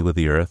harmony with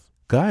the earth,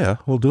 Gaia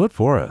will do it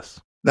for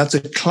us. That's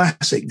a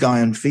classic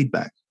Gaian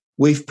feedback.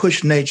 We've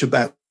pushed nature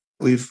back.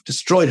 We've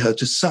destroyed her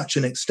to such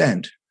an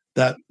extent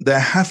that there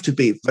have to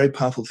be very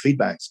powerful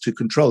feedbacks to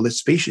control this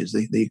species,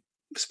 the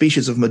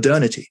species of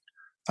modernity.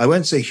 I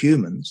won't say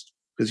humans,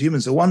 because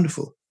humans are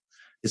wonderful.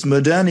 It's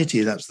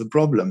modernity that's the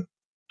problem.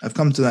 I've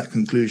come to that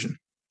conclusion.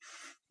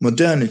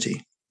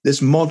 Modernity,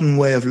 this modern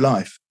way of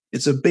life,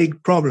 it's a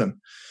big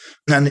problem.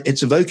 And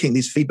it's evoking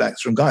these feedbacks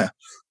from Gaia.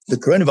 The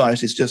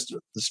coronavirus is just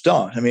the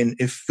start. I mean,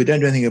 if we don't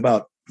do anything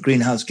about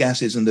greenhouse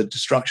gases and the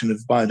destruction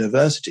of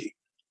biodiversity,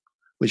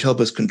 which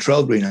help us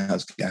control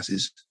greenhouse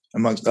gases,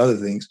 amongst other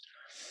things,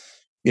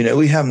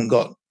 we haven't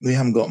got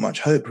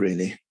much hope,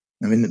 really.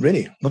 I mean,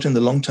 really, not in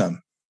the long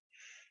term.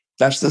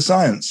 That's the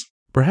science.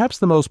 Perhaps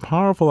the most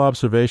powerful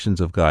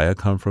observations of Gaia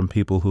come from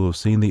people who have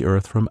seen the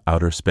Earth from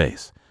outer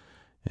space,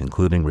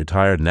 including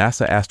retired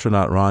NASA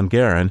astronaut Ron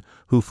Garan,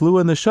 who flew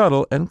in the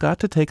shuttle and got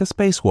to take a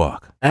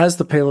spacewalk. As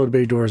the payload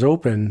bay doors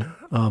opened,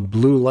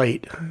 blue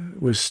light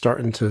was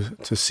starting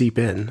to seep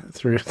in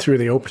through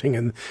the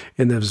opening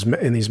in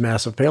these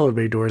massive payload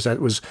bay doors. That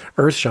was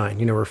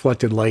Earthshine,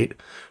 reflected light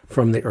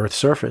from the Earth's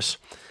surface.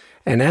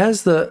 And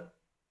as the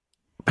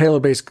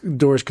payload bay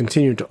doors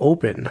continued to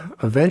open,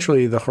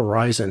 eventually the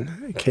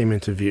horizon came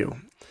into view.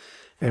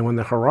 And when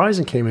the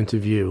horizon came into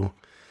view,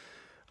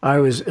 I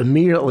was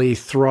immediately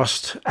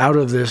thrust out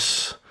of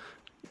this,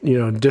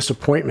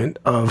 disappointment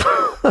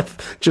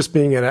of just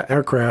being in an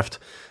aircraft,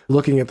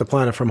 looking at the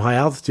planet from high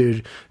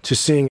altitude, to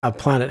seeing a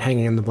planet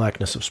hanging in the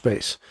blackness of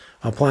space,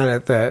 a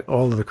planet that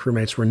all of the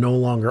crewmates were no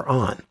longer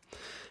on.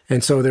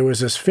 And so there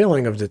was this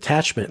feeling of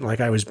detachment, like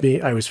I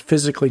was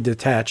physically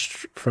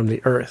detached from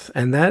the Earth.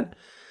 And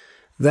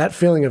that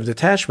feeling of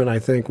detachment, I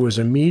think, was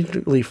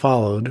immediately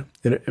followed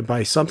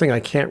by something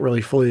I can't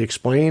really fully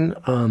explain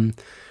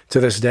to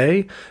this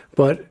day.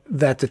 But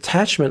that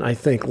detachment, I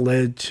think,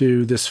 led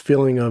to this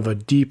feeling of a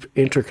deep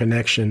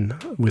interconnection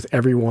with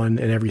everyone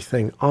and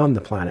everything on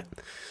the planet.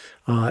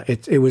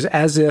 It was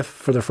as if,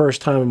 for the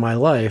first time in my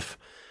life,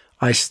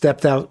 I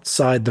stepped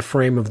outside the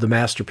frame of the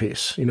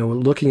masterpiece.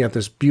 Looking at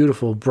this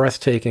beautiful,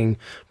 breathtaking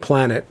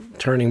planet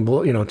turning,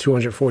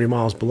 240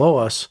 miles below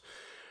us,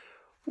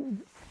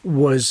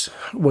 was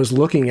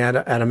looking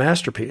at a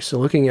masterpiece. So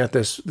looking at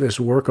this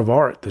work of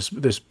art,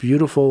 this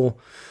beautiful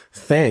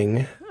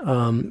thing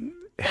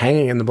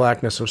hanging in the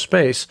blackness of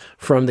space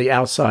from the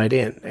outside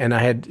in. And I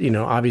had,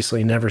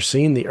 obviously never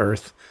seen the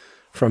Earth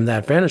from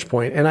that vantage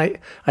point. And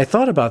I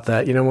thought about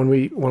that, when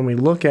we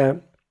look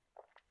at,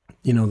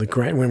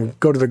 when we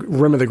go to the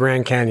rim of the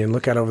Grand Canyon,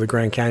 look out over the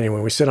Grand Canyon,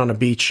 when we sit on a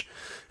beach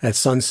at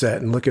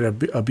sunset and look at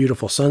a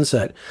beautiful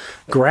sunset,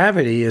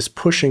 gravity is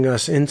pushing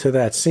us into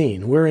that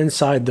scene. We're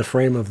inside the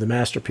frame of the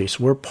masterpiece.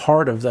 We're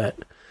part of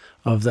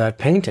that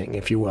painting,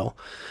 if you will.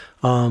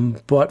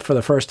 But for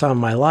the first time in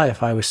my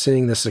life, I was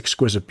seeing this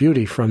exquisite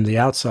beauty from the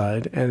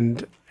outside,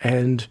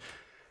 and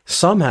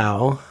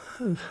somehow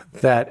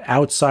that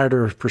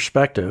outsider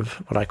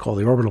perspective, what I call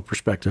the orbital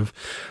perspective,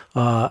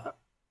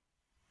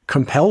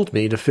 compelled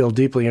me to feel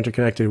deeply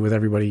interconnected with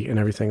everybody and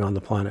everything on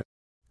the planet.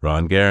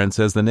 Ron Garan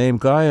says the name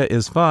Gaia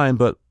is fine,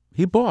 but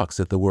he balks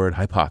at the word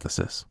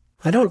hypothesis.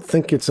 I don't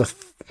think it's a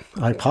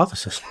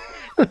hypothesis.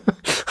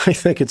 I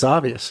think it's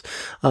obvious.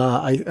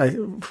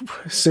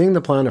 Seeing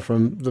the planet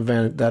from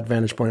that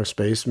vantage point of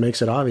space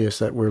makes it obvious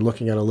that we're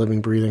looking at a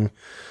living, breathing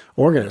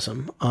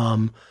organism,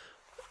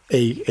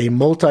 a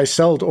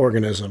multi-celled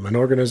organism, an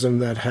organism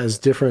that has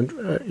different,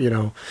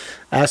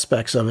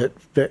 aspects of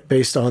it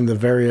based on the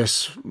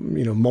various,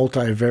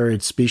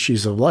 multivariate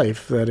species of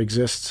life that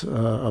exist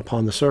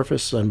upon the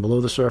surface and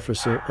below the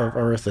surface of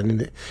Earth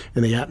and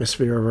in the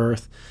atmosphere of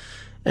Earth.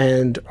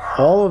 And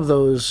all of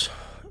those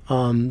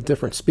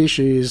different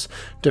species,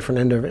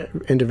 different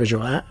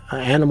individual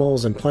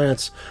animals and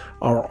plants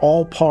are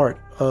all part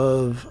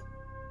of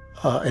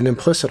an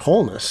implicit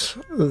wholeness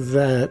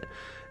that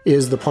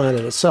is the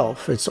planet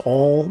itself. It's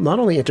all not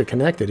only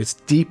interconnected, it's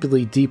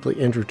deeply, deeply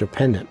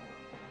interdependent.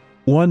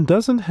 One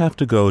doesn't have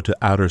to go to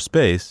outer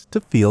space to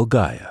feel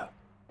Gaia.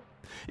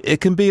 It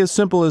can be as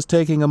simple as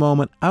taking a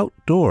moment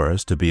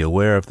outdoors to be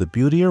aware of the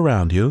beauty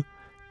around you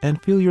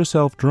and feel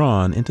yourself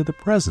drawn into the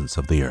presence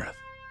of the Earth.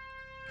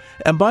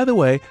 And by the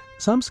way,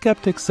 some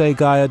skeptics say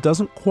Gaia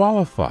doesn't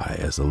qualify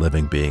as a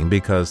living being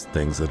because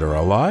things that are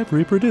alive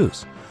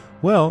reproduce.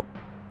 Well,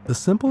 the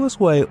simplest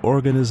way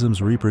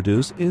organisms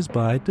reproduce is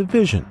by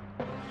division.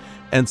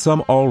 And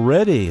some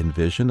already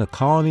envision a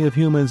colony of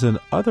humans and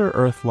other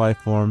Earth life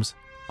forms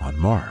on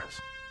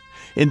Mars.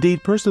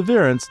 Indeed,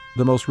 Perseverance,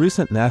 the most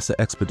recent NASA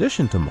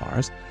expedition to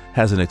Mars,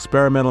 has an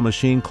experimental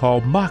machine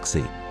called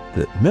MOXIE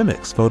that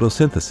mimics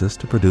photosynthesis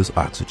to produce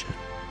oxygen.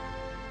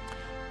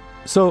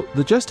 So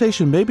the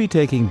gestation may be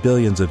taking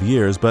billions of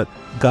years, but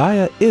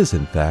Gaia is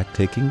in fact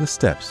taking the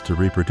steps to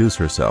reproduce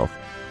herself,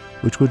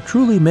 which would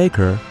truly make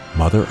her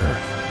Mother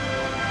Earth.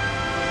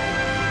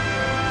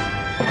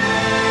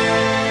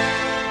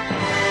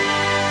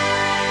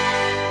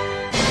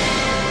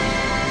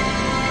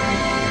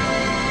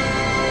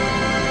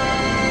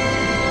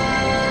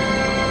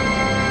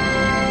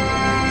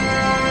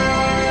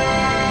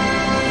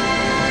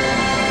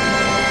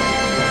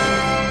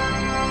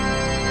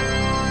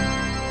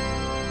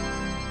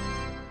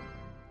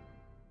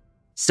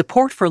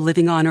 Support for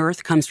Living on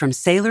Earth comes from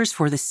Sailors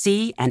for the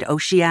Sea and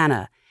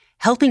Oceana,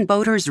 helping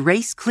boaters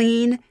race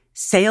clean,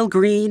 sail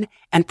green,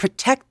 and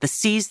protect the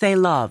seas they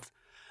love.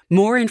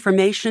 More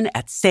information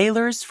at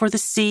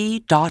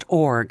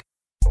sailorsforthesea.org.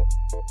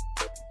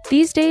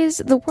 These days,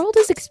 the world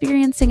is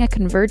experiencing a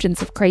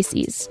convergence of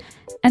crises,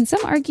 and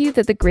some argue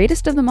that the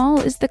greatest of them all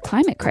is the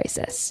climate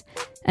crisis,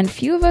 and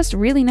few of us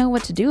really know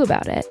what to do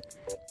about it.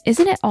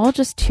 Isn't it all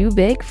just too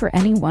big for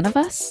any one of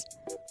us?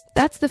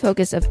 That's the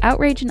focus of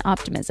Outrage and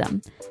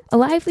Optimism, a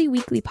lively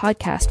weekly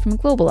podcast from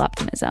Global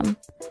Optimism.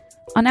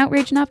 On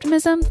Outrage and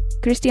Optimism,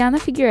 Christiana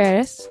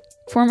Figueres,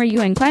 former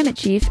UN climate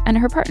chief, and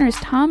her partners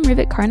Tom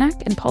Rivett-Carnac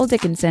and Paul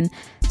Dickinson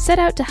set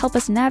out to help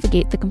us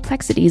navigate the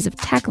complexities of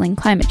tackling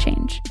climate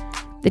change.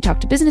 They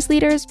talk to business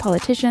leaders,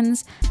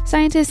 politicians,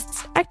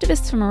 scientists,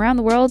 activists from around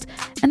the world,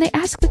 and they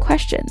ask the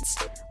questions.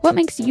 What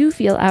makes you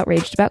feel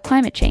outraged about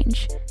climate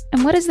change?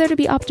 And what is there to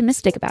be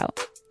optimistic about?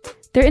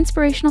 Their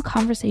inspirational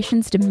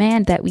conversations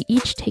demand that we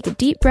each take a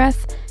deep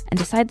breath and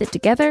decide that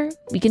together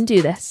we can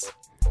do this.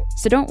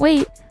 So don't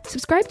wait.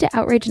 Subscribe to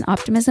Outrage and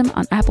Optimism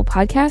on Apple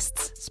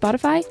Podcasts,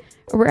 Spotify,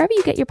 or wherever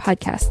you get your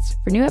podcasts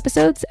for new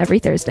episodes every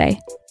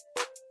Thursday.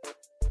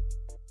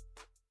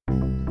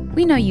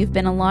 We know you've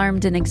been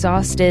alarmed and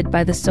exhausted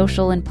by the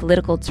social and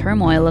political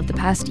turmoil of the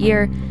past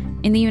year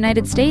in the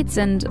United States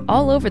and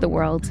all over the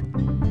world.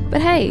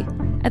 But hey,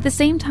 at the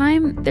same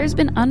time, there's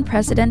been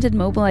unprecedented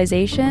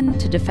mobilization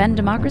to defend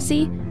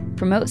democracy,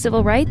 promote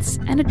civil rights,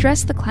 and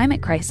address the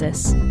climate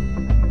crisis.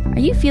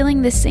 Are you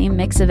feeling this same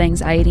mix of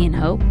anxiety and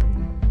hope?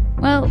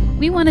 Well,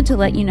 we wanted to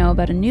let you know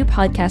about a new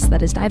podcast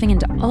that is diving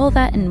into all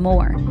that and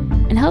more,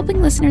 and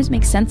helping listeners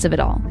make sense of it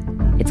all.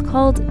 It's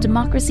called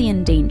Democracy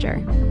in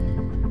Danger.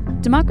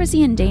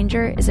 Democracy in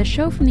Danger is a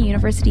show from the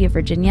University of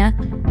Virginia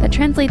that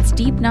translates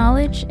deep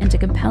knowledge into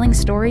compelling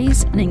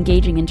stories and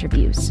engaging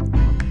interviews.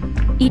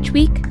 Each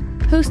week,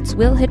 hosts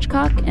Will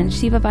Hitchcock and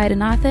Shiva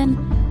Vaidyanathan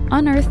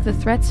unearth the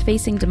threats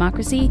facing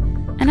democracy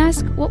and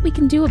ask what we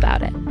can do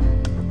about it.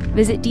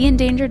 Visit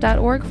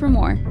dindanger.org for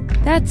more.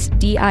 That's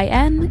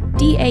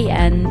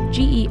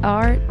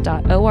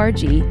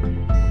dindanger.org.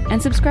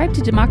 And subscribe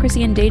to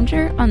Democracy in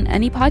Danger on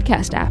any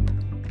podcast app.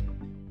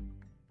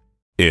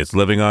 It's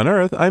Living on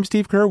Earth. I'm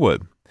Steve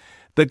Curwood.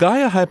 The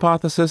Gaia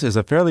hypothesis is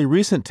a fairly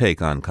recent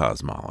take on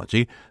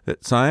cosmology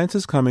that science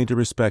is coming to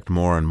respect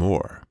more and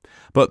more.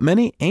 But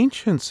many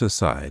ancient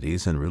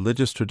societies and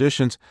religious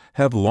traditions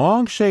have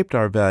long shaped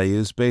our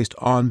values based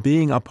on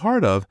being a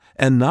part of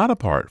and not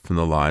apart from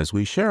the lives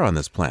we share on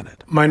this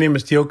planet. My name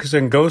is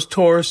Tiokasin Ghost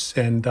Horse,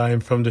 and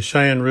I'm from the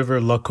Cheyenne River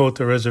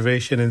Lakota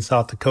Reservation in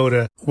South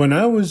Dakota. When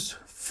I was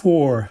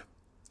 4,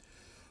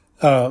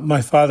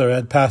 my father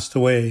had passed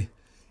away,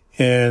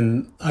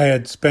 and I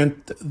had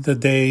spent the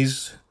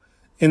days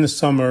in the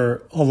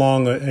summer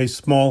along a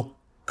small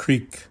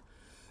creek.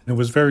 It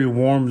was very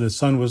warm. The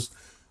sun was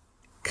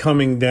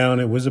coming down.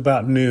 It was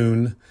about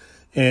noon,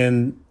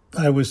 and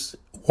I was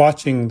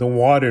watching the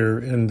water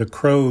and the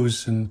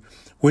crows and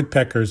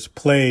woodpeckers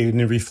play in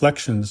the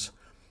reflections.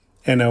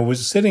 And I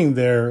was sitting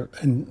there,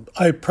 and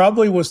I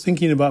probably was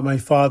thinking about my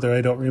father.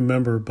 I don't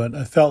remember, but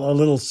I felt a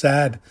little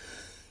sad.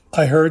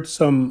 I heard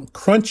some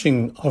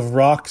crunching of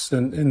rocks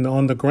and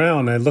on the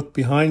ground. I looked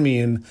behind me,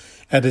 and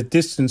at a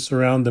distance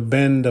around the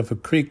bend of a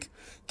creek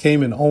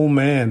came an old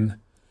man.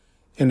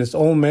 And this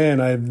old man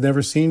I had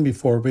never seen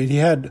before, but he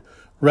had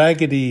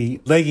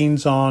raggedy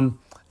leggings on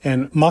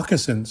and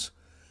moccasins,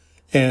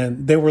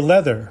 and they were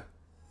leather.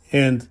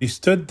 And he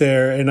stood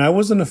there, and I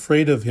wasn't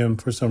afraid of him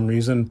for some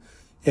reason.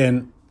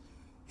 And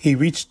he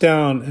reached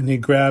down and he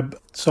grabbed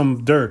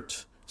some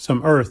dirt,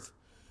 some earth,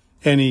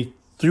 and he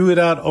threw it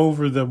out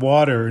over the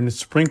water, and it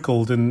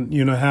sprinkled. And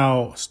you know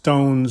how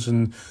stones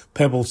and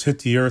pebbles hit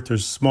the earth,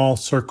 there's small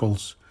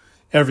circles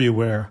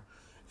everywhere.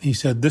 He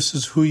said, "This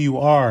is who you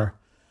are."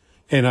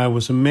 And I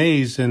was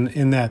amazed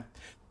in that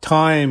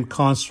time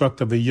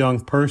construct of a young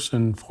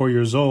person, 4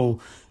 years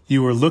old.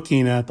 You were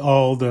looking at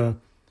all the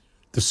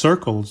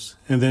circles,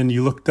 and then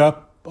you looked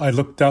up. I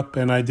looked up,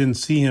 and I didn't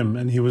see him,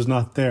 and he was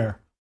not there.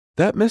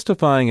 That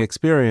mystifying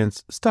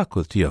experience stuck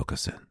with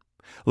Tiokasin.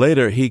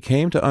 Later, he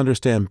came to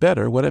understand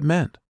better what it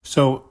meant.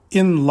 So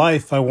in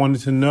life, I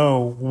wanted to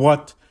know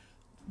what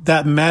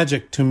that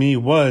magic to me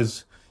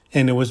was,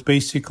 and it was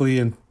basically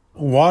in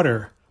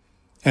water.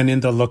 And in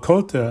the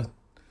Lakota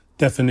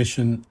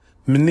definition,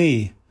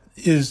 mni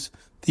is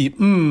the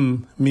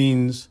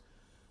means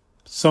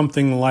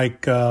something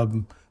like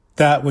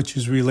that which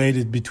is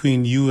related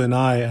between you and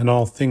I and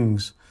all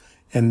things.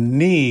 And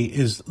ni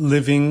is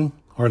living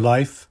or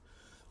life,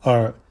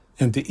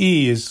 and the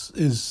E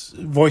is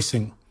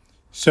voicing.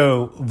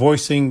 So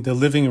voicing the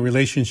living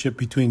relationship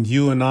between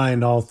you and I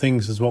and all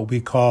things is what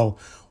we call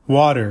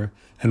water,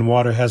 and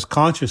water has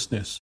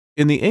consciousness.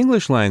 In the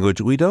English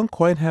language, we don't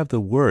quite have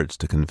the words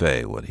to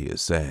convey what he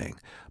is saying,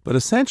 but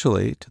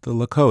essentially, to the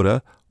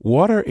Lakota,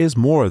 water is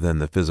more than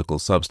the physical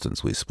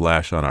substance we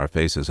splash on our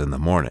faces in the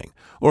morning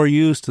or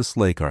use to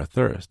slake our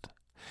thirst.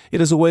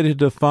 It is a way to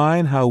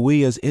define how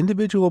we as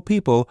individual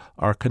people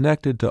are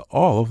connected to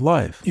all of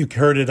life. You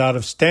heard it out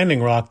of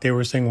Standing Rock. They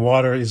were saying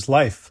water is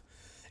life.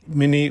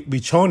 Mini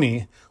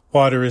Bichoni,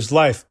 water is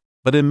life.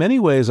 But in many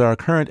ways, our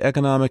current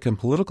economic and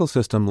political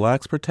system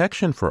lacks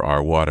protection for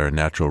our water and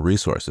natural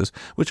resources,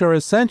 which are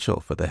essential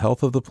for the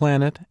health of the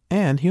planet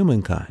and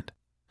humankind.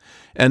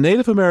 And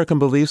Native American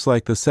beliefs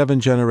like the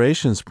 7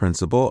 generations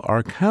principle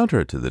are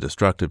counter to the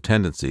destructive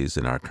tendencies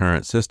in our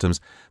current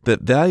systems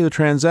that value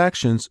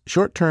transactions,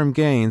 short-term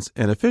gains,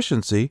 and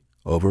efficiency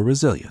over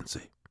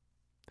resiliency.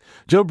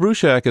 Joe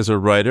Bruchac is a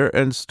writer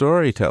and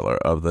storyteller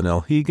of the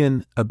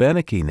Nelhegan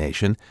Abenaki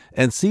Nation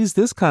and sees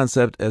this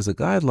concept as a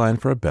guideline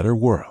for a better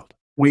world.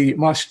 We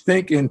must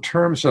think in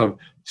terms of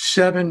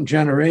 7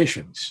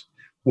 generations.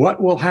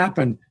 What will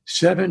happen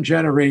 7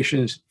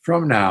 generations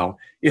from now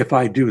if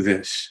I do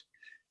this?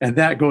 And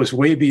that goes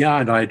way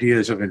beyond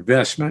ideas of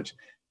investment,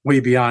 way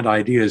beyond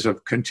ideas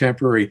of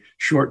contemporary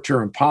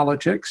short-term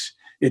politics.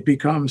 It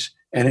becomes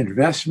an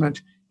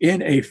investment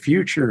in a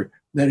future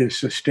that is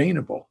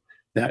sustainable.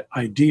 That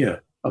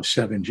idea of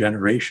 7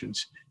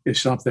 generations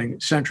is something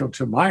central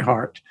to my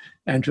heart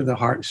and to the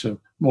hearts of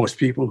most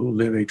people who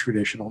live a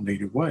traditional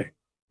Native way.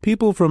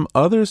 People from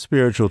other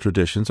spiritual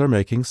traditions are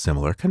making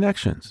similar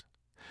connections.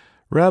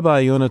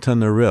 Rabbi Yonatan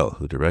Naril,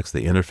 who directs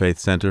the Interfaith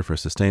Center for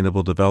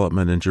Sustainable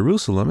Development in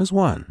Jerusalem, is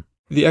one.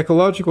 The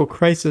ecological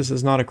crisis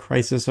is not a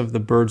crisis of the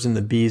birds and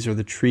the bees or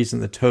the trees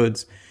and the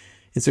toads.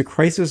 It's a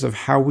crisis of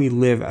how we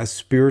live as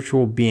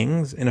spiritual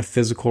beings in a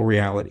physical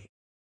reality.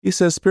 He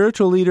says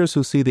spiritual leaders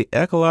who see the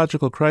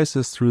ecological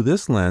crisis through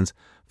this lens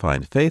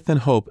find faith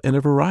and hope in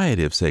a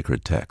variety of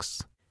sacred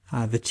texts.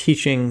 The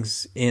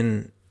teachings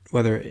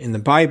whether in the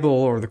Bible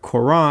or the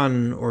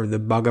Quran or the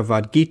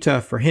Bhagavad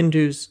Gita for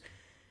Hindus,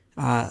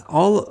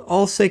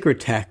 all sacred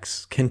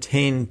texts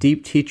contain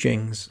deep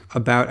teachings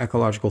about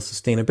ecological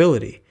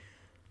sustainability.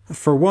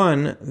 For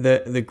one,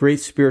 the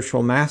great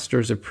spiritual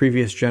masters of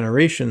previous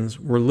generations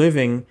were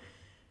living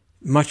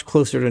much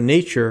closer to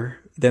nature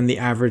than the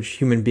average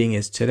human being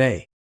is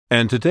today.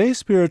 And today's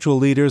spiritual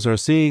leaders are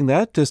seeing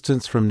that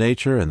distance from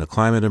nature and the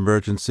climate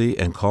emergency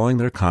and calling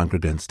their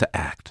congregants to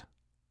act.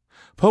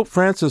 Pope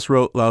Francis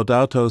wrote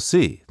Laudato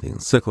Si, the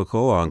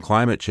encyclical on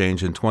climate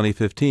change in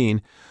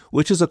 2015,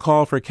 which is a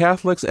call for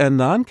Catholics and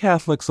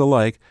non-Catholics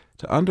alike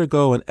to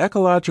undergo an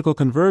ecological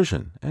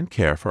conversion and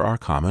care for our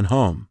common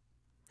home.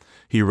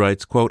 He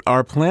writes, quote,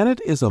 "Our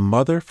planet is a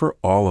mother for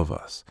all of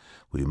us.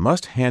 We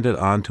must hand it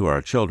on to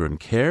our children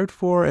cared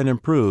for and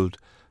improved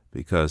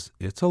because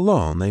it's a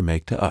loan they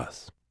make to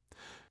us."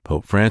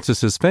 Pope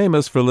Francis is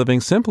famous for living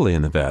simply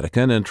in the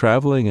Vatican and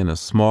traveling in a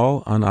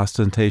small,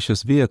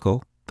 unostentatious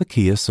vehicle, the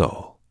Kia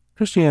Soul.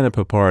 Christiana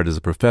Peppard is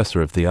a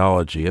professor of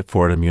theology at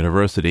Fordham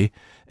University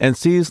and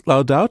sees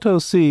Laudato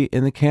Si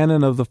in the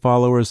canon of the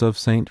followers of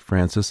St.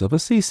 Francis of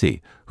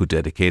Assisi, who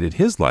dedicated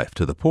his life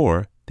to the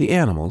poor, the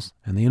animals,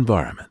 and the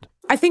environment.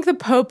 I think the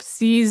Pope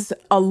sees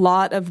a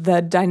lot of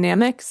the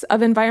dynamics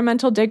of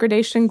environmental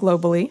degradation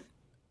globally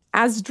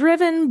as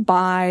driven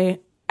by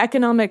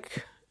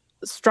economic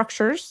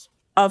structures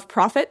of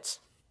profit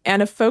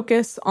and a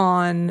focus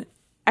on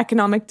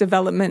economic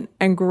development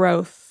and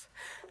growth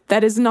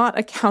that is not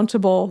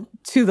accountable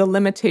to the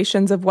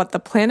limitations of what the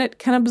planet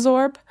can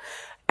absorb,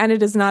 and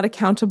it is not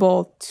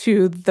accountable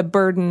to the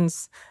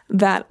burdens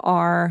that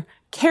are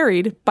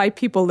carried by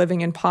people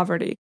living in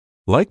poverty.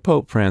 Like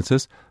Pope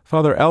Francis,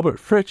 Father Albert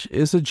Fritsch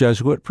is a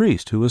Jesuit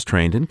priest who was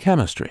trained in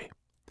chemistry.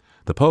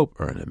 The Pope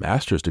earned a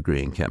master's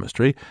degree in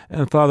chemistry,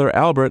 and Father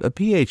Albert a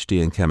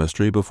PhD in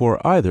chemistry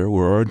before either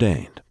were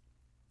ordained.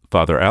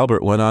 Father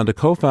Albert went on to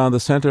co-found the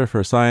Center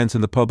for Science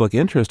in the Public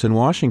Interest in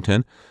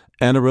Washington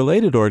and a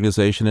related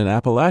organization in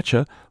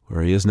Appalachia,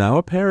 where he is now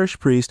a parish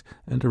priest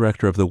and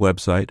director of the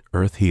website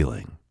Earth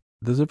Healing.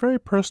 There's a very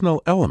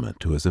personal element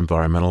to his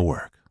environmental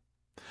work.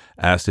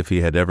 Asked if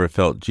he had ever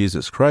felt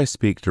Jesus Christ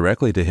speak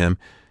directly to him,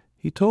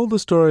 he told the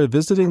story of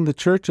visiting the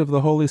Church of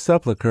the Holy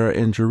Sepulchre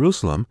in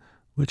Jerusalem,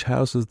 which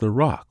houses the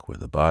rock where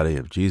the body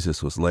of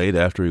Jesus was laid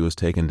after he was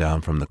taken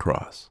down from the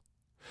cross.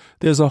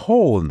 There's a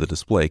hole in the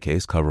display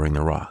case covering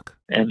the rock.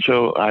 And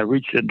so I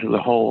reached into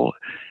the hole,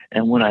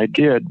 and when I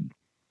did,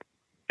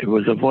 it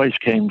was a voice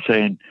came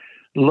saying,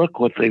 "Look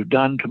what they've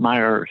done to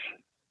my earth."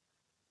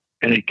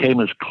 And it came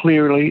as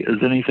clearly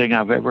as anything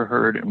I've ever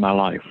heard in my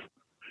life.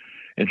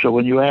 And so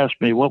when you asked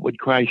me, what would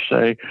Christ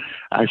say?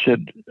 I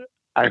said,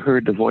 I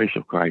heard the voice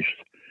of Christ.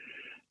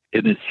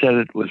 And it said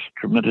it was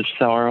tremendous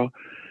sorrow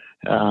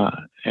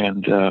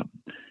and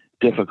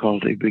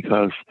difficulty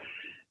because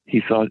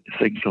he thought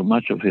think so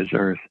much of his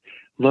earth.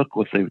 Look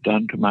what they've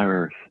done to my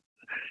earth.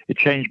 It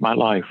changed my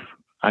life.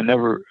 I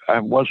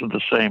wasn't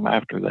the same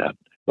after that.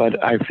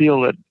 But I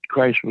feel that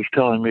Christ was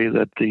telling me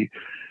that the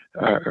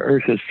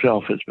earth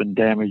itself has been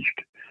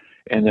damaged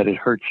and that it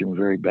hurts him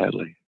very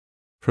badly.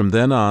 From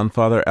then on,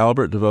 Father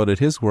Albert devoted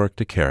his work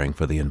to caring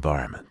for the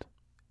environment.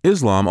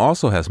 Islam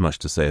also has much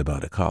to say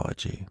about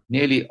ecology.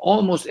 Nearly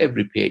almost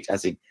every page, I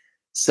think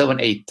 7,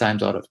 8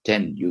 times out of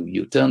 10,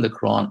 you turn the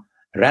Quran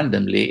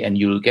randomly and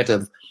you'll get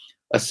a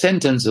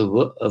sentence,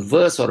 a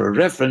verse or a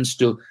reference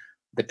to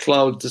the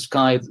clouds, the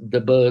sky,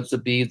 the birds, the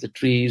bees, the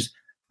trees,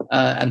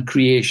 and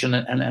creation,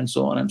 and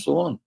so on and so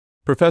on.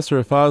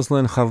 Professor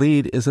Fazlin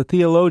Khalid is a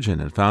theologian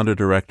and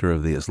founder-director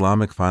of the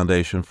Islamic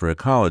Foundation for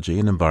Ecology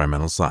and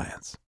Environmental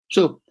Science.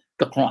 So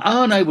the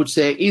Quran, I would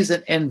say, is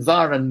an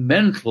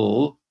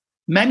environmental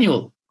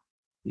manual.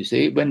 You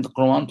see, when the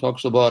Quran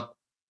talks about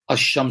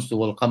ash-shamsu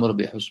wal-qamar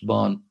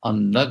bi-husban,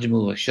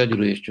 an-najmu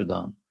wa-shajru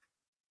yashjudan.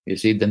 You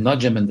see, the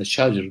najm and the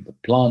shajr, the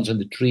plants and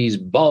the trees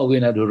bow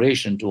in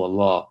adoration to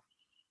Allah.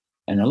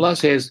 And Allah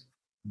says,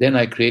 then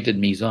I created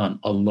Mizan,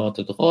 Allah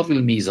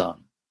tatghafil Mizan.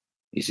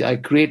 You see, I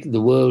created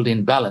the world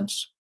in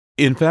balance.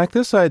 In fact,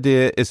 this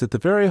idea is at the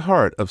very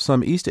heart of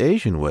some East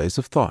Asian ways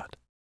of thought.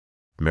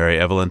 Mary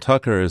Evelyn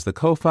Tucker is the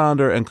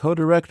co-founder and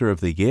co-director of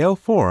the Yale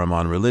Forum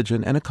on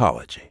Religion and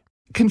Ecology.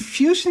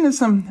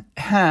 Confucianism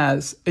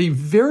has a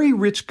very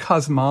rich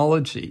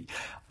cosmology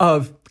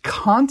of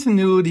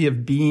continuity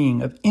of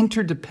being, of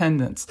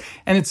interdependence,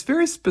 and it's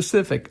very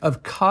specific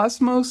of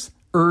cosmos,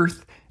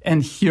 earth,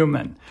 and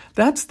human.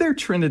 That's their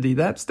trinity.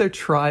 That's their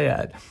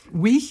triad.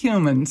 We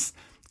humans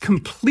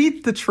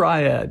complete the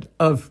triad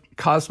of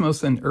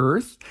cosmos and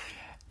earth,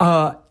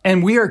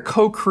 and we are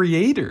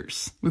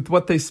co-creators with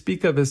what they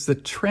speak of as the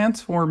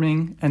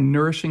transforming and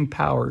nourishing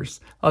powers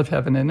of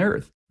heaven and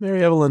earth.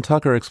 Mary Evelyn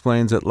Tucker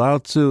explains that Lao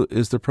Tzu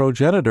is the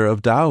progenitor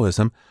of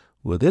Taoism,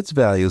 with its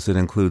values that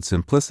include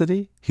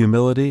simplicity,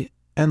 humility,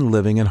 and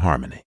living in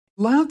harmony.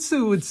 Lao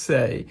Tzu would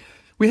say,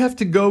 we have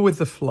to go with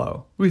the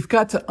flow. We've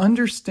got to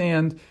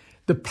understand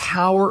the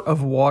power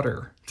of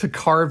water to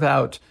carve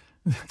out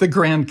the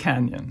Grand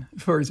Canyon.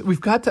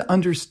 We've got to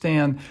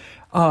understand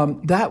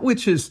that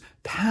which is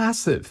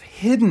passive,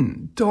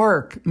 hidden,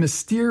 dark,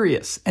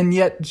 mysterious, and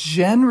yet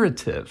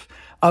generative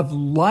of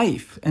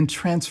life and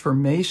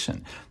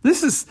transformation.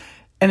 This is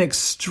an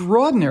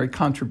extraordinary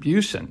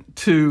contribution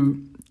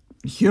to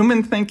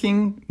human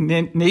thinking,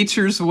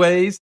 nature's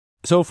ways.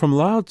 So from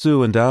Lao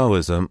Tzu and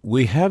Taoism,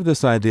 we have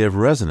this idea of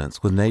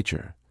resonance with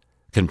nature.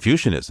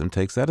 Confucianism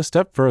takes that a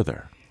step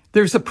further.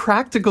 There's a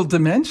practical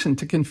dimension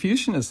to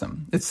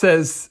Confucianism. It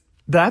says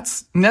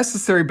that's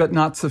necessary but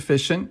not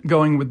sufficient,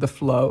 going with the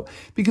flow,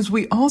 because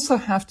we also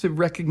have to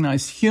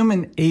recognize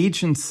human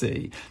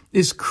agency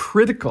is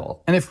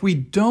critical. And if we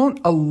don't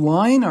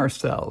align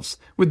ourselves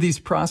with these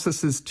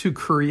processes to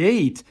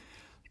create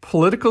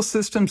political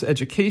systems,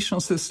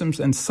 educational systems,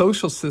 and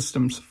social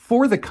systems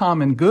for the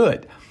common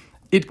good,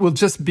 it will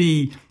just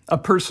be a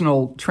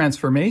personal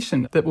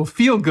transformation that will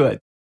feel good.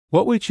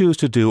 What we choose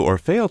to do or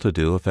fail to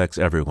do affects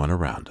everyone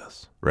around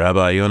us.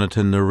 Rabbi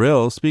Yonatan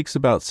Naril speaks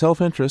about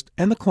self-interest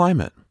and the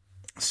climate.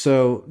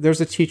 So there's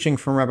a teaching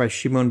from Rabbi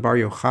Shimon Bar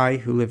Yochai,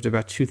 who lived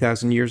about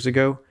 2,000 years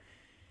ago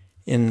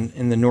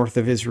in the north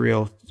of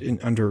Israel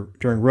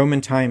during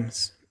Roman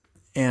times.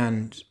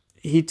 And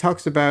he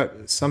talks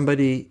about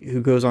somebody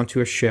who goes onto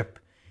a ship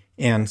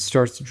and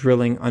starts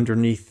drilling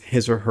underneath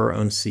his or her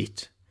own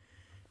seat.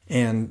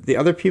 And the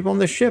other people on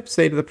the ship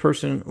say to the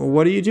person, well,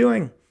 what are you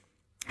doing?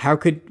 How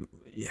can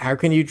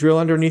you drill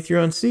underneath your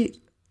own seat?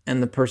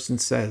 And the person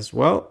says,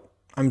 well,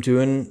 I'm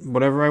doing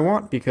whatever I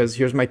want because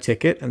here's my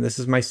ticket and this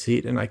is my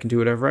seat and I can do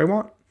whatever I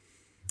want.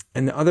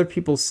 And the other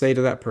people say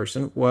to that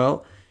person,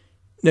 well,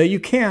 no, you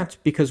can't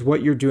because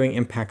what you're doing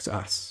impacts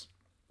us.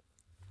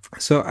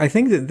 So I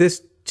think that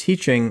this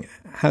teaching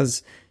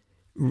has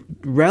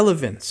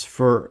relevance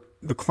for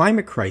the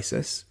climate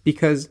crisis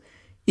because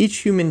each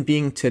human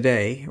being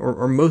today,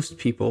 or most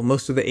people,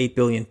 most of the 8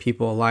 billion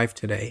people alive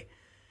today,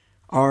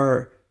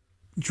 are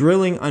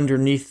drilling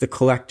underneath the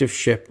collective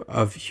ship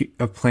of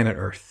planet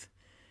Earth.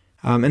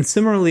 And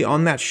similarly,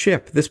 on that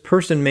ship, this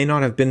person may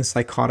not have been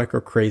psychotic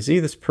or crazy.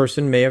 This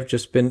person may have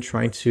just been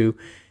trying to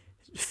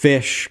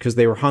fish because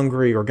they were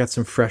hungry or get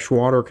some fresh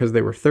water because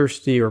they were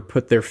thirsty or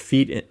put their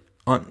feet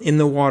in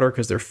the water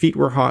because their feet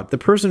were hot. The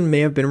person may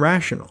have been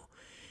rational.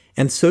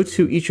 And so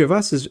too, each of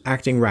us is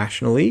acting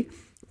rationally,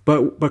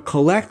 but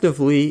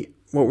collectively,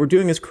 what we're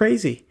doing is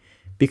crazy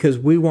because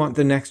we want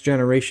the next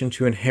generation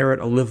to inherit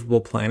a livable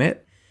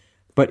planet.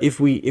 But if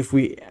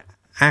we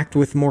act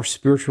with more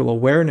spiritual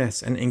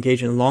awareness and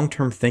engage in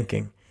long-term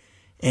thinking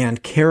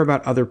and care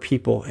about other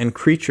people and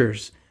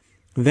creatures,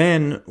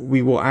 then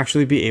we will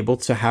actually be able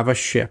to have a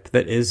ship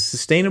that is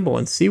sustainable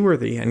and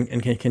seaworthy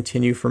and can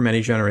continue for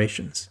many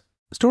generations.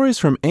 Stories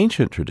from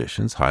ancient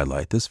traditions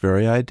highlight this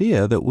very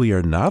idea that we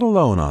are not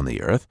alone on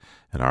the earth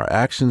and our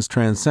actions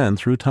transcend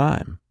through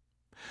time.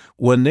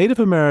 When Native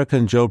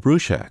American Joe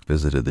Bruchac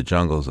visited the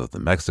jungles of the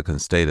Mexican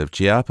state of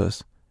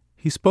Chiapas,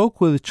 he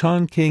spoke with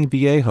Chon King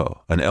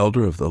Viejo, an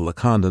elder of the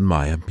Lacandan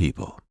Mayan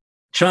people.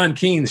 Chon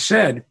King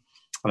said,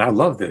 and I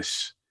love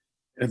this,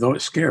 although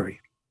it's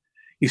scary,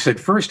 he said,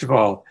 first of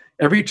all,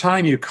 every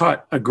time you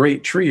cut a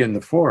great tree in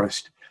the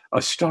forest,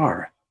 a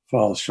star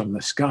falls from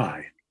the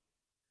sky.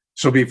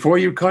 So before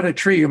you cut a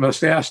tree, you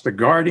must ask the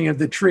guardian of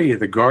the tree,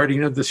 the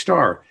guardian of the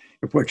star,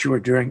 if what you are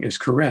doing is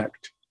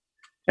correct.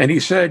 And he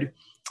said,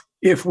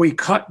 if we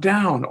cut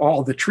down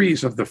all the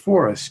trees of the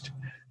forest,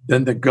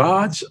 then the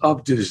gods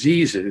of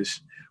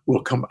diseases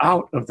will come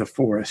out of the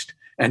forest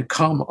and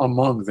come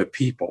among the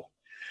people.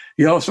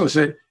 He also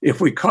said, if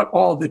we cut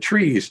all the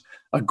trees,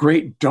 a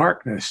great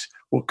darkness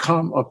will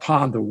come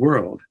upon the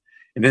world.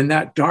 And in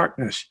that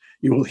darkness,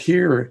 you will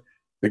hear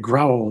the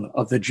growl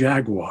of the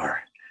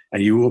jaguar,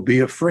 and you will be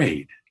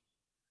afraid.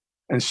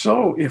 And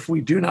so if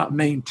we do not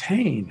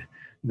maintain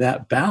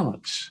that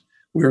balance,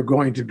 we are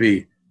going to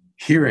be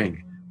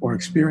hearing or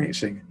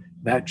experiencing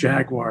that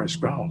jaguar's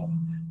growl,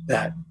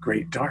 that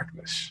great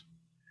darkness.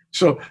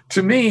 So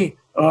to me,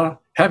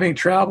 having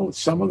traveled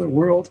some of the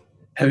world,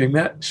 having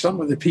met some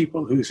of the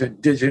people whose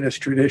indigenous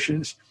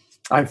traditions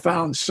I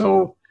found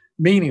so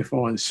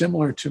meaningful and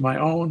similar to my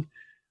own,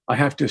 I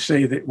have to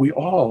say that we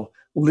all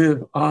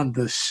live on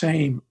the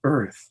same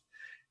earth,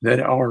 that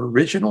our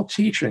original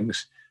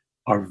teachings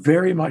are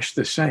very much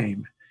the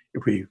same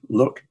if we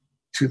look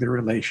to the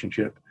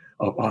relationship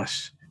of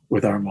us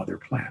with our mother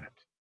planet.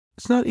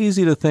 It's not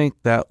easy to think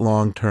that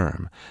long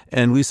term,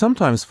 and we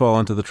sometimes fall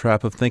into the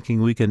trap of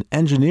thinking we can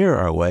engineer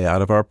our way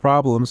out of our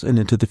problems and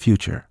into the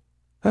future.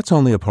 That's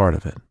only a part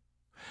of it.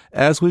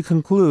 As we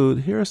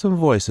conclude, here are some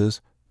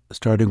voices,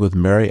 starting with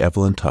Mary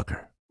Evelyn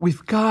Tucker.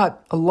 We've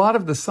got a lot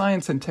of the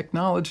science and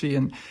technology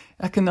and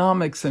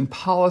economics and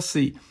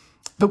policy,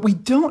 but we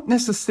don't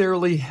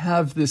necessarily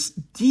have this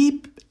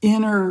deep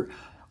inner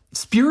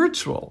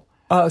spiritual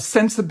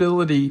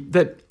sensibility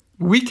that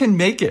we can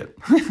make it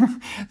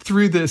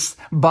through this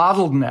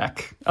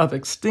bottleneck of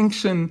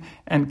extinction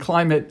and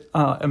climate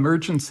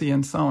emergency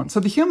and so on. So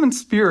the human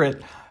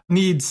spirit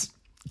needs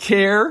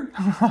care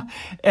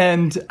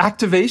and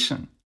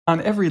activation on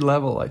every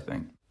level, I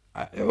think.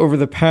 Over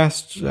the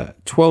past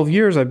 12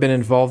 years, I've been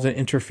involved in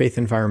interfaith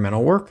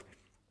environmental work,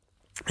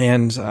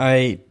 and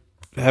I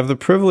have the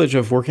privilege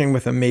of working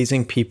with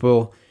amazing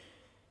people,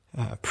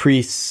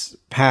 priests,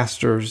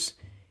 pastors,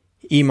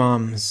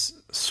 imams,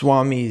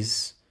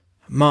 swamis,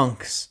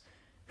 monks,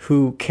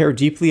 who care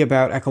deeply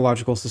about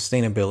ecological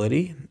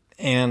sustainability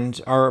and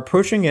are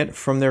approaching it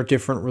from their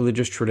different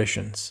religious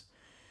traditions.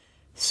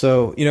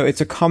 So,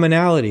 it's a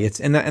commonality.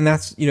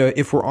 That's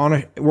if we're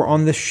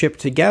on this ship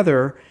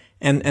together.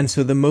 And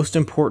so the most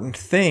important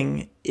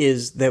thing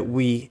is that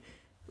we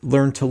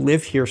learn to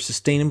live here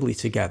sustainably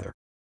together.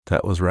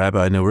 That was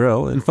Rabbi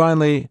Naril. And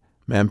finally,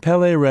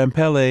 Mampele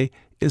Rampele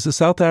is a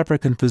South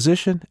African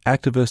physician,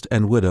 activist,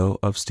 and widow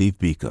of Steve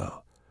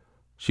Biko.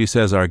 She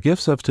says our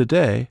gifts of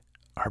today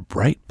are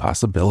bright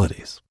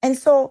possibilities. And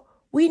so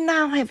we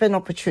now have an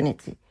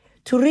opportunity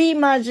to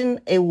reimagine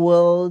a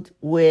world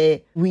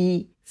where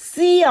we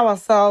see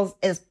ourselves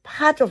as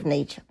part of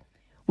nature.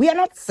 We are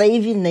not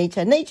saving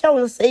nature. Nature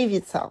will save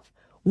itself.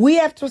 We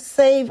have to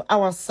save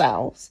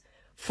ourselves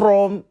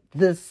from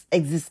this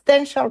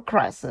existential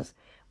crisis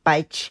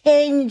by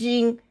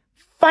changing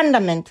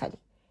fundamentally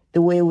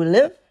the way we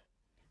live,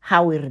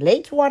 how we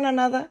relate to one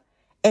another,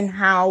 and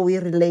how we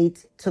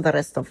relate to the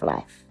rest of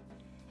life.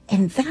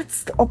 And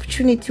that's the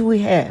opportunity we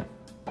have.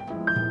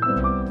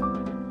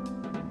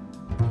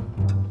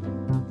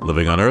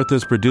 Living on Earth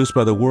is produced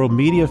by the World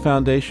Media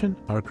Foundation.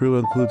 Our crew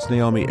includes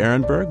Naomi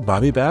Ehrenberg,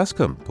 Bobby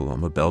Bascom,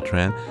 Paloma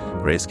Beltran,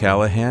 Grace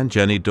Callahan,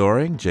 Jenny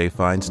Doring, Jay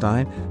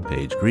Feinstein,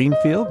 Paige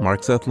Greenfield,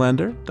 Mark Seth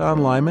Lender, Don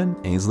Lyman,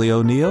 Ainsley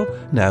O'Neill,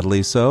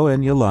 Natalie So,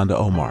 and Yolanda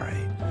Omari.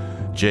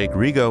 Jake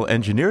Rigo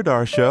engineered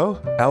our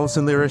show.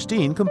 Allison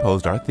Lierstein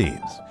composed our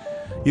themes.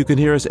 You can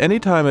hear us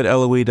anytime at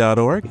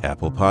LOE.org,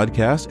 Apple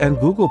Podcasts, and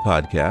Google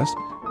Podcasts.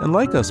 And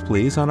like us,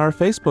 please, on our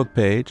Facebook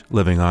page,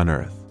 Living on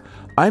Earth.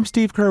 I'm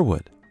Steve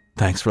Curwood.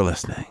 Thanks for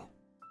listening.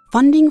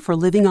 Funding for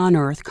Living on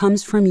Earth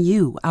comes from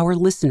you, our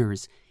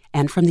listeners,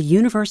 and from the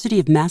University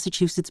of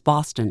Massachusetts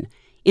Boston,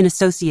 in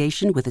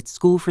association with its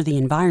School for the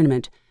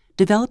Environment,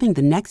 developing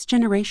the next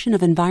generation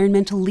of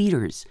environmental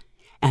leaders,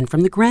 and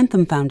from the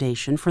Grantham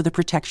Foundation for the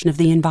Protection of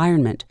the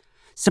Environment,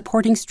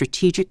 supporting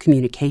strategic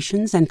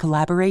communications and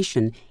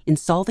collaboration in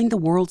solving the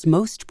world's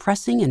most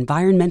pressing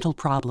environmental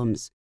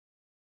problems.